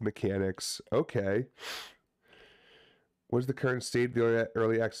stealth mechanics. Okay. What is the current state of the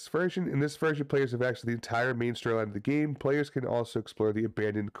early access version? In this version, players have access to the entire main storyline of the game. Players can also explore the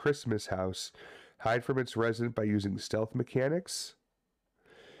abandoned Christmas house, hide from its resident by using stealth mechanics,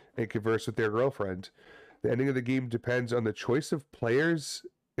 and converse with their girlfriend. The ending of the game depends on the choice of players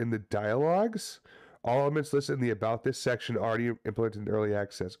in the dialogues. All elements listed in the About This section are already implemented in early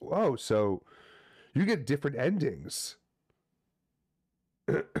access. Whoa, so you get different endings.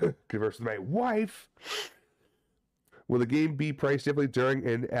 Converse with my wife. Will the game be priced differently during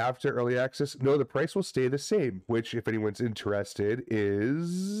and after early access? No, the price will stay the same, which, if anyone's interested,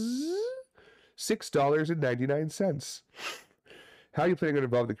 is $6.99. How are you planning on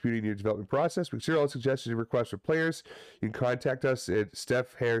involving the community in your development process? We consider all suggestions and requests from players. You can contact us at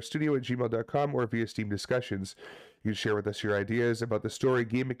stephhairstudio@gmail.com or via Steam discussions. You can share with us your ideas about the story,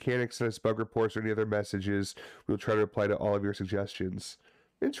 game mechanics, send us bug reports, or any other messages. We'll try to reply to all of your suggestions.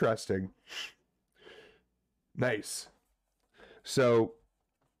 Interesting. Nice. So,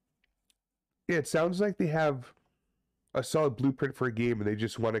 yeah, it sounds like they have a solid blueprint for a game and they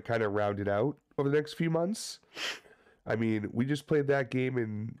just want to kind of round it out over the next few months. I mean, we just played that game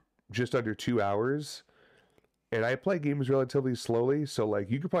in just under 2 hours, and I play games relatively slowly, so,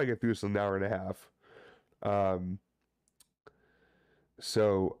 like, you could probably get through this in an hour and a half.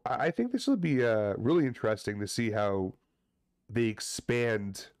 So I think this will be really interesting to see how they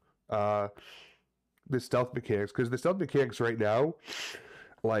expand the stealth mechanics, because the stealth mechanics right now,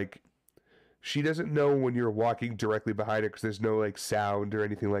 like, she doesn't know when you're walking directly behind her because there's no, like, sound or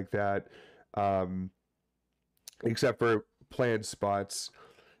anything like that. Except for planned spots.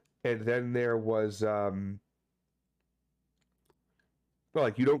 And then there was, well,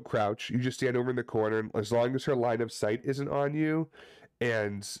 like, you don't crouch. You just stand over in the corner. And as long as her line of sight isn't on you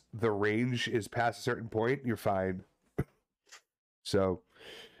and the range is past a certain point, you're fine. So,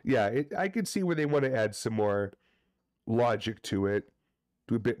 yeah, I could see where they want to add some more logic to it.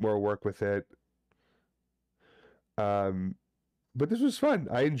 Do a bit more work with it. But this was fun.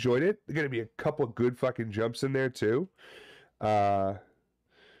 I enjoyed it. There's going to be a couple good fucking jumps in there, too. But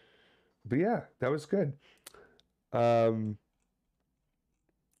yeah, that was good. It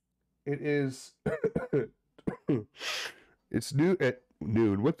is... It's new at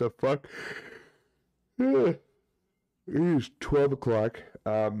noon. What the fuck? It is 12 o'clock.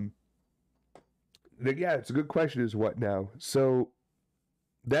 Yeah, it's a good question is what now? So,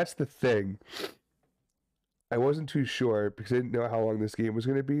 that's the thing. I wasn't too sure because I didn't know how long this game was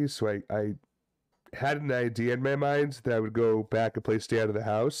going to be, so I had an idea in my mind that I would go back and play Stay Out of the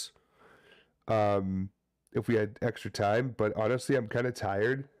House if we had extra time, but honestly, I'm kind of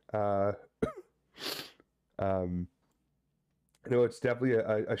tired. I know it's definitely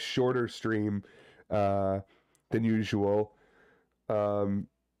a shorter stream than usual,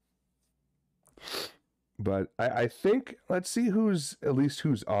 but I think, let's see who's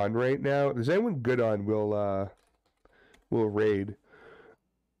on right now. If there's anyone good on, we'll raid.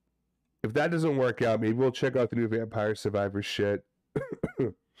 If that doesn't work out, maybe we'll check out the new Vampire Survivor shit.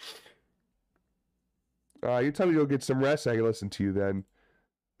 You tell me you'll get some rest, I can listen to you then.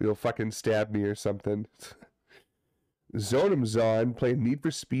 You'll fucking stab me or something. Zonum's on, playing Need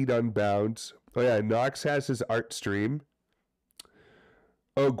for Speed Unbound. Oh yeah, Nox has his art stream.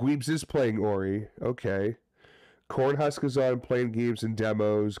 Oh, Gweebs is playing Ori. Okay. Cornhusk is on playing games and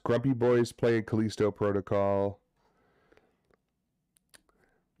demos. Grumpy Boy's playing Callisto Protocol.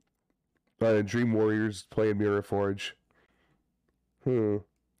 Dream Warriors playing Mirror Forge. You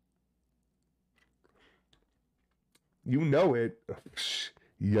know it.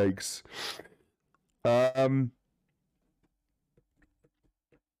 Yikes. I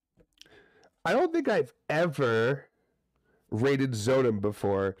don't think I've ever rated Zonim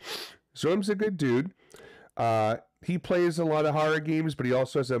before. Zonim's a good dude. He plays a lot of horror games, but he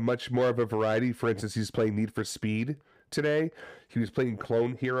also has a much more of a variety. For instance, he's playing Need for Speed today. He was playing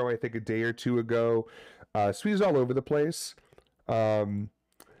Clone Hero, I think, a day or two ago. So he's all over the place. I'm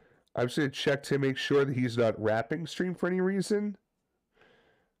just going to check to make sure that he's not rapping stream for any reason.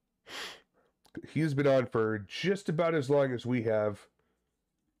 He's been on for just about as long as we have.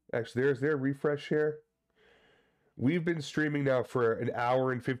 Actually, is there a refresh here? We've been streaming now for an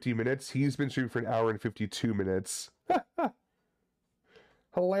hour and 50 minutes. He's been streaming for an hour and 52 minutes.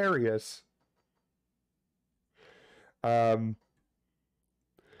 Hilarious. Yeah,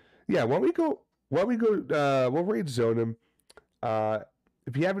 why don't we go, we'll raid Zonim.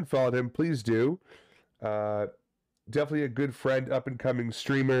 If you haven't followed him, please do. Definitely a good friend, up and coming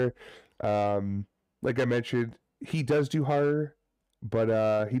streamer. Like I mentioned, he does do horror,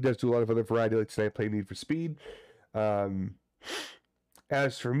 but he does do a lot of other variety, like tonight playing Need for Speed.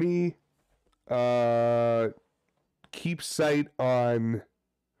 As for me, keep sight on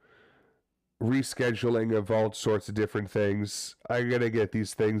rescheduling of all sorts of different things. I'm gonna get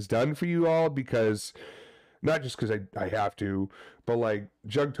these things done for you all, because not just because I have to, but like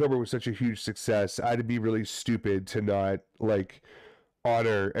Jugtober was such a huge success. I'd be really stupid to not like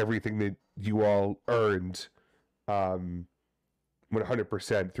honor everything that you all earned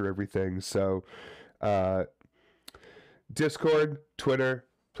 100% through everything. So Discord, Twitter,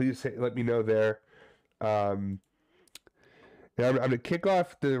 please let me know there. And I'm going to kick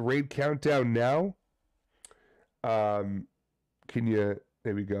off the raid countdown now. There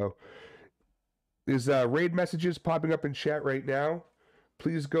we go. There's raid messages popping up in chat right now.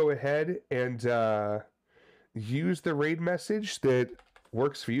 Please go ahead and use the raid message that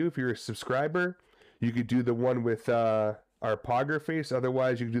works for you. If you're a subscriber, you could do the one with our Pogger face.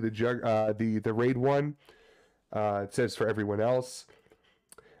 Otherwise, you can do the raid one. It says for everyone else.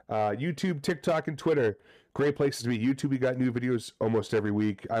 YouTube, TikTok, and Twitter. Great places to be. YouTube, we got new videos almost every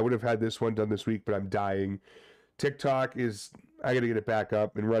week. I would have had this one done this week, but I'm dying. TikTok I got to get it back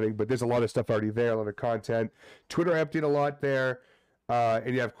up and running, but there's a lot of stuff already there, a lot of content. Twitter, I update a lot there.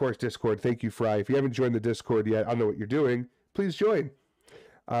 And yeah, of course, Discord. Thank you, Fry. If you haven't joined the Discord yet, I don't know what you're doing. Please join.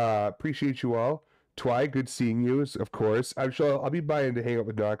 Appreciate you all. Twy, good seeing you, of course. I'm sure I'll be buying to hang out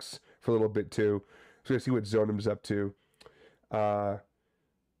with Nux for a little bit too. So I see what Zonim's up to. But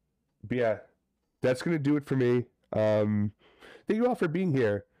yeah, that's going to do it for me. Thank you all for being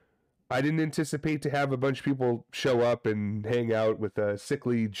here. I didn't anticipate to have a bunch of people show up and hang out with a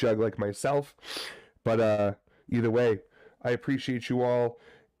sickly Jugg like myself. But either way, I appreciate you all.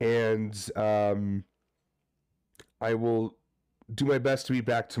 And I will do my best to be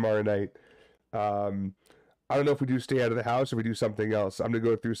back tomorrow night. I don't know if we do stay out of the house or we do something else. I'm going to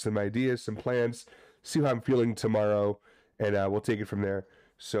go through some ideas, some plans, see how I'm feeling tomorrow, and we'll take it from there.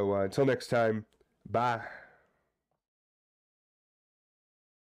 So until next time, bye.